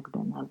 Back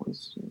then, I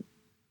was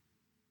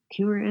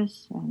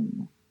curious,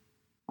 and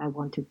I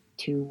wanted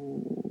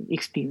to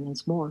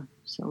experience more,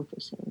 so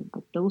to say.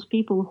 But those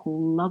people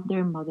who love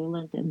their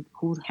motherland and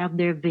who have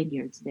their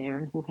vineyards there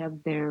and who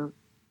have their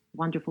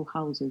wonderful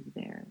houses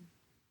there,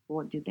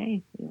 what do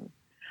they feel?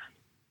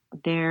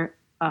 There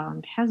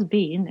has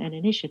been an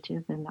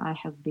initiative, and I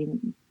have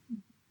been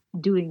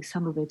doing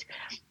some of it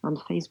on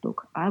Facebook.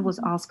 I was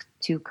asked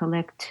to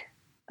collect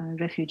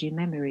refugee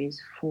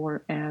memories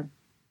for an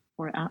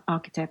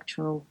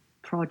architectural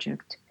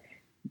project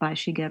by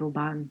Shigeru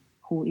Ban,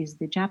 who is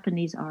the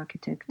Japanese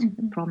architect,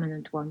 a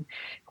prominent one,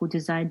 who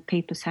designed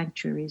paper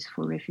sanctuaries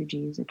for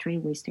refugees at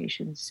railway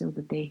stations so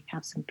that they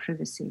have some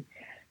privacy.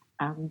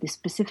 The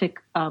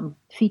specific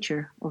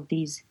feature of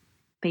these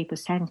paper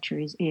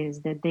sanctuaries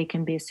is that they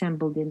can be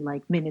assembled in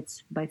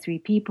minutes by 3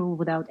 people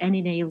without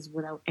any nails,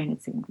 without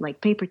anything,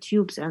 like paper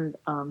tubes and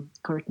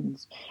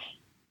curtains.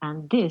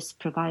 And this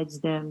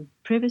provides them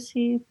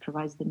privacy,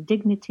 provides them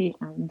dignity,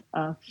 and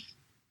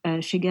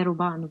Shigeru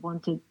Ban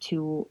wanted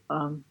to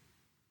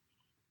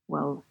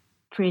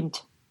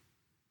print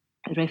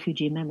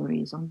refugee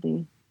memories on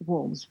the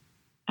walls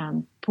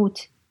and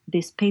put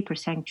this paper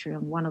sanctuary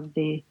on one of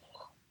the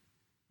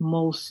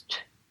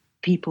most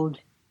peopled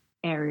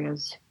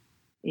areas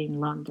in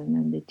London,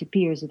 and it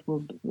appears it will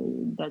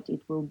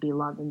be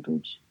London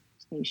Bridge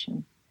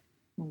Station.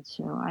 And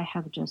so I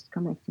have just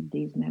collected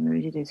these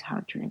memories. It is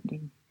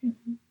heartrending.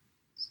 Mm-hmm.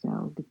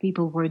 So the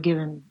people were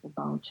given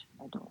about,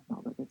 I don't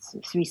know, but it's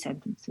 3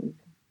 sentences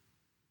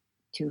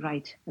to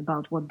write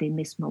about what they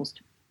miss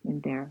most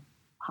in their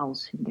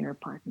house, in their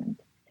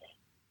apartment.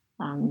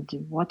 And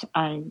what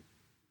I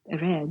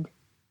read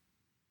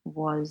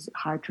was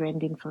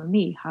heartrending for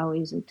me. How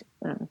is it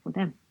for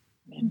them?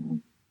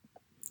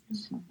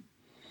 So.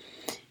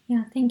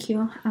 Yeah, thank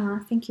you.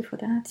 Thank you for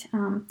that.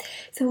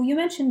 So you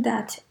mentioned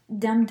that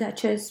Dame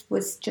Duchess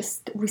was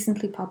just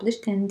recently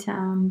published, and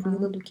I'm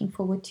really looking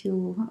forward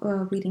to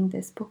reading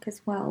this book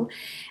as well.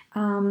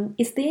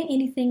 Is there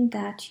anything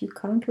that you're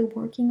currently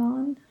working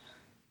on?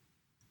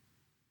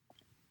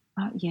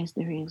 Yes,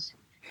 there is.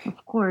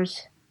 Of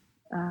course,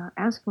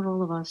 as for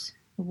all of us,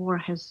 the war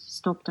has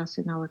stopped us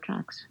in our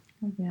tracks.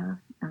 Yeah,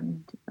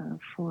 and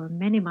for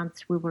many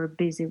months we were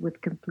busy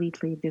with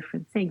completely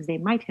different things. They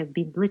might have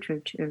been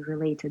literature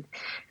related,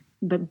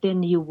 but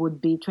then you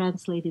would be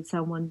translated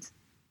someone's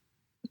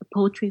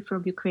poetry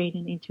from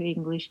Ukrainian into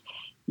English.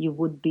 You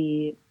would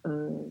be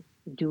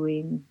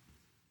doing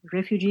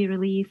refugee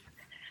relief.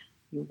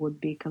 You would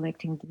be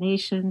collecting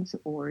donations,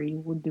 or you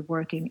would be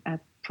working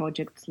at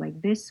projects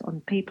like this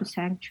on paper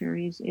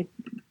sanctuaries.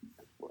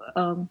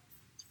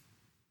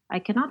 I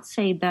cannot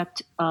say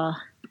that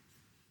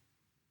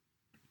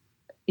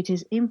it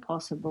is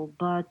impossible,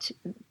 but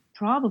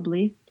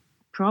probably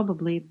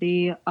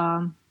the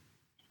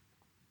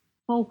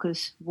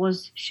focus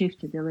was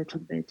shifted a little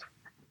bit.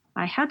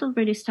 I had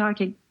already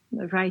started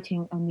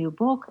writing a new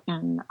book,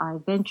 and I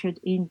ventured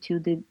into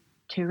the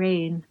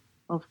terrain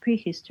of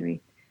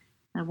prehistory.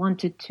 I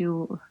wanted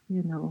to,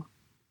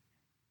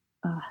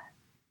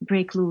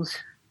 break loose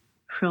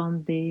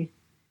from the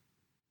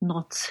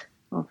knots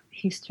of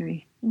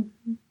history,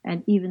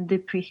 and even the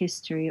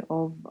prehistory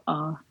of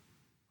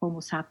Homo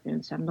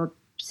sapiens. I'm not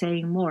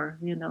saying more,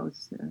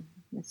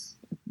 it's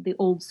the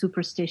old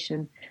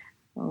superstition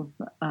of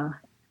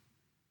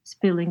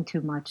spilling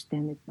too much,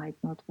 then it might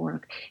not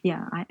work.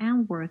 Yeah, I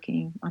am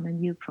working on a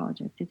new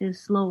project. It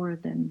is slower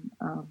than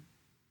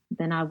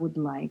I would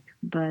like,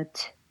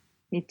 but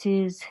it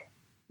is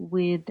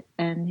with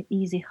an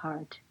easy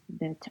heart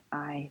that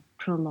I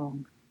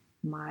prolong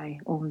my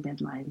own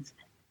deadlines.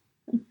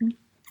 Mm-hmm.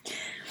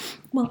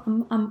 Well,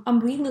 I'm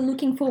really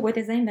looking forward,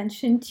 as I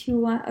mentioned,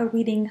 to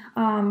reading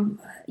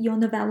your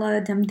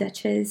novella Dame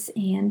Duchess,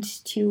 and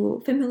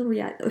to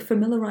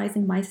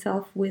familiarizing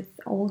myself with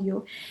all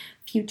your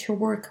future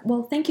work.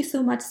 Well, thank you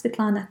so much,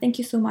 Svetlana. Thank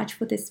you so much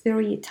for this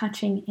very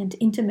touching and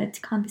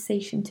intimate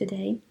conversation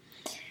today.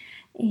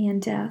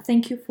 And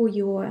thank you for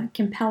your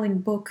compelling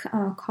book,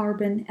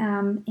 Carbon.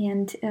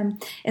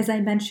 As I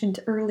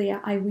mentioned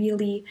earlier, I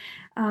really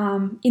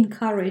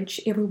encourage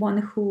everyone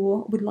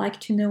who would like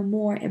to know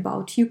more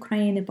about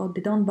Ukraine, about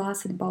the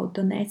Donbass, about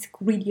Donetsk,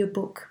 read your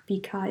book,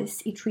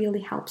 because it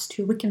really helps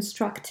to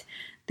reconstruct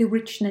the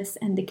richness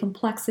and the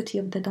complexity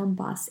of the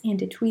Donbass,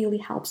 and it really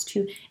helps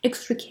to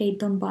extricate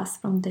Donbass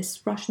from this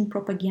Russian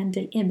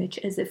propaganda image,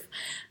 as if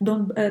the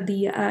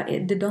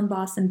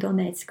Donbass and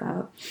Donetsk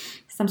are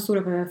some sort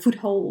of a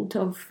foothold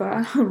of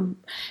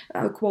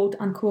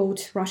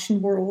quote-unquote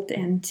Russian world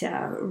and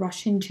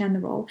Russia in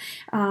general.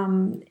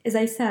 As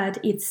I said,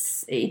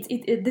 this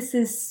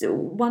is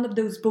one of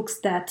those books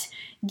that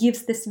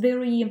gives this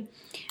very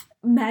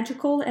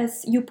magical,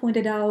 as you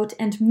pointed out,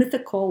 and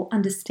mythical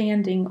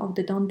understanding of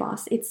the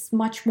Donbass. It's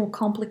much more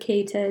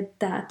complicated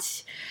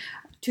that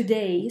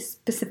today,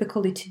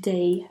 specifically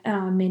today,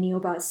 many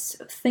of us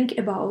think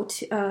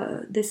about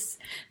this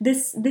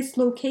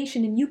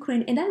location in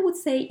Ukraine, and I would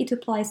say it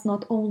applies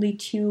not only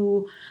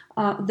to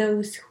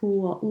those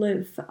who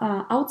live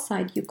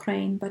outside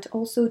Ukraine, but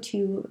also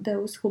to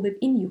those who live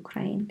in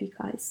Ukraine,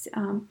 because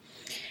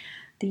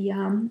the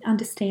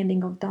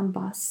understanding of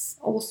Donbass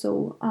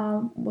also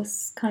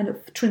was kind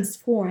of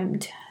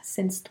transformed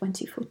since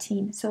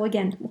 2014. So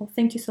again, well,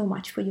 thank you so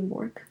much for your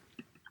work.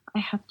 I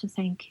have to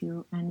thank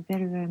you, and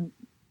very, very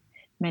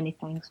many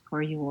thanks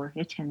for your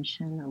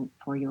attention and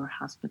for your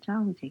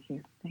hospitality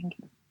here. Thank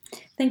you.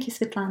 Thank you,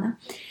 Svetlana.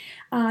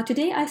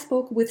 Today I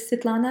spoke with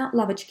Svetlana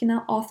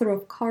Lavachkina, author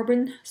of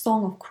Carbon,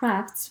 Song of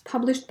Crafts,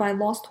 published by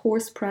Lost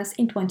Horse Press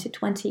in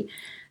 2020.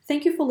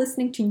 Thank you for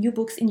listening to New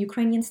Books in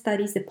Ukrainian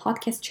Studies, the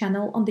podcast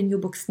channel on the New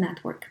Books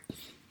Network.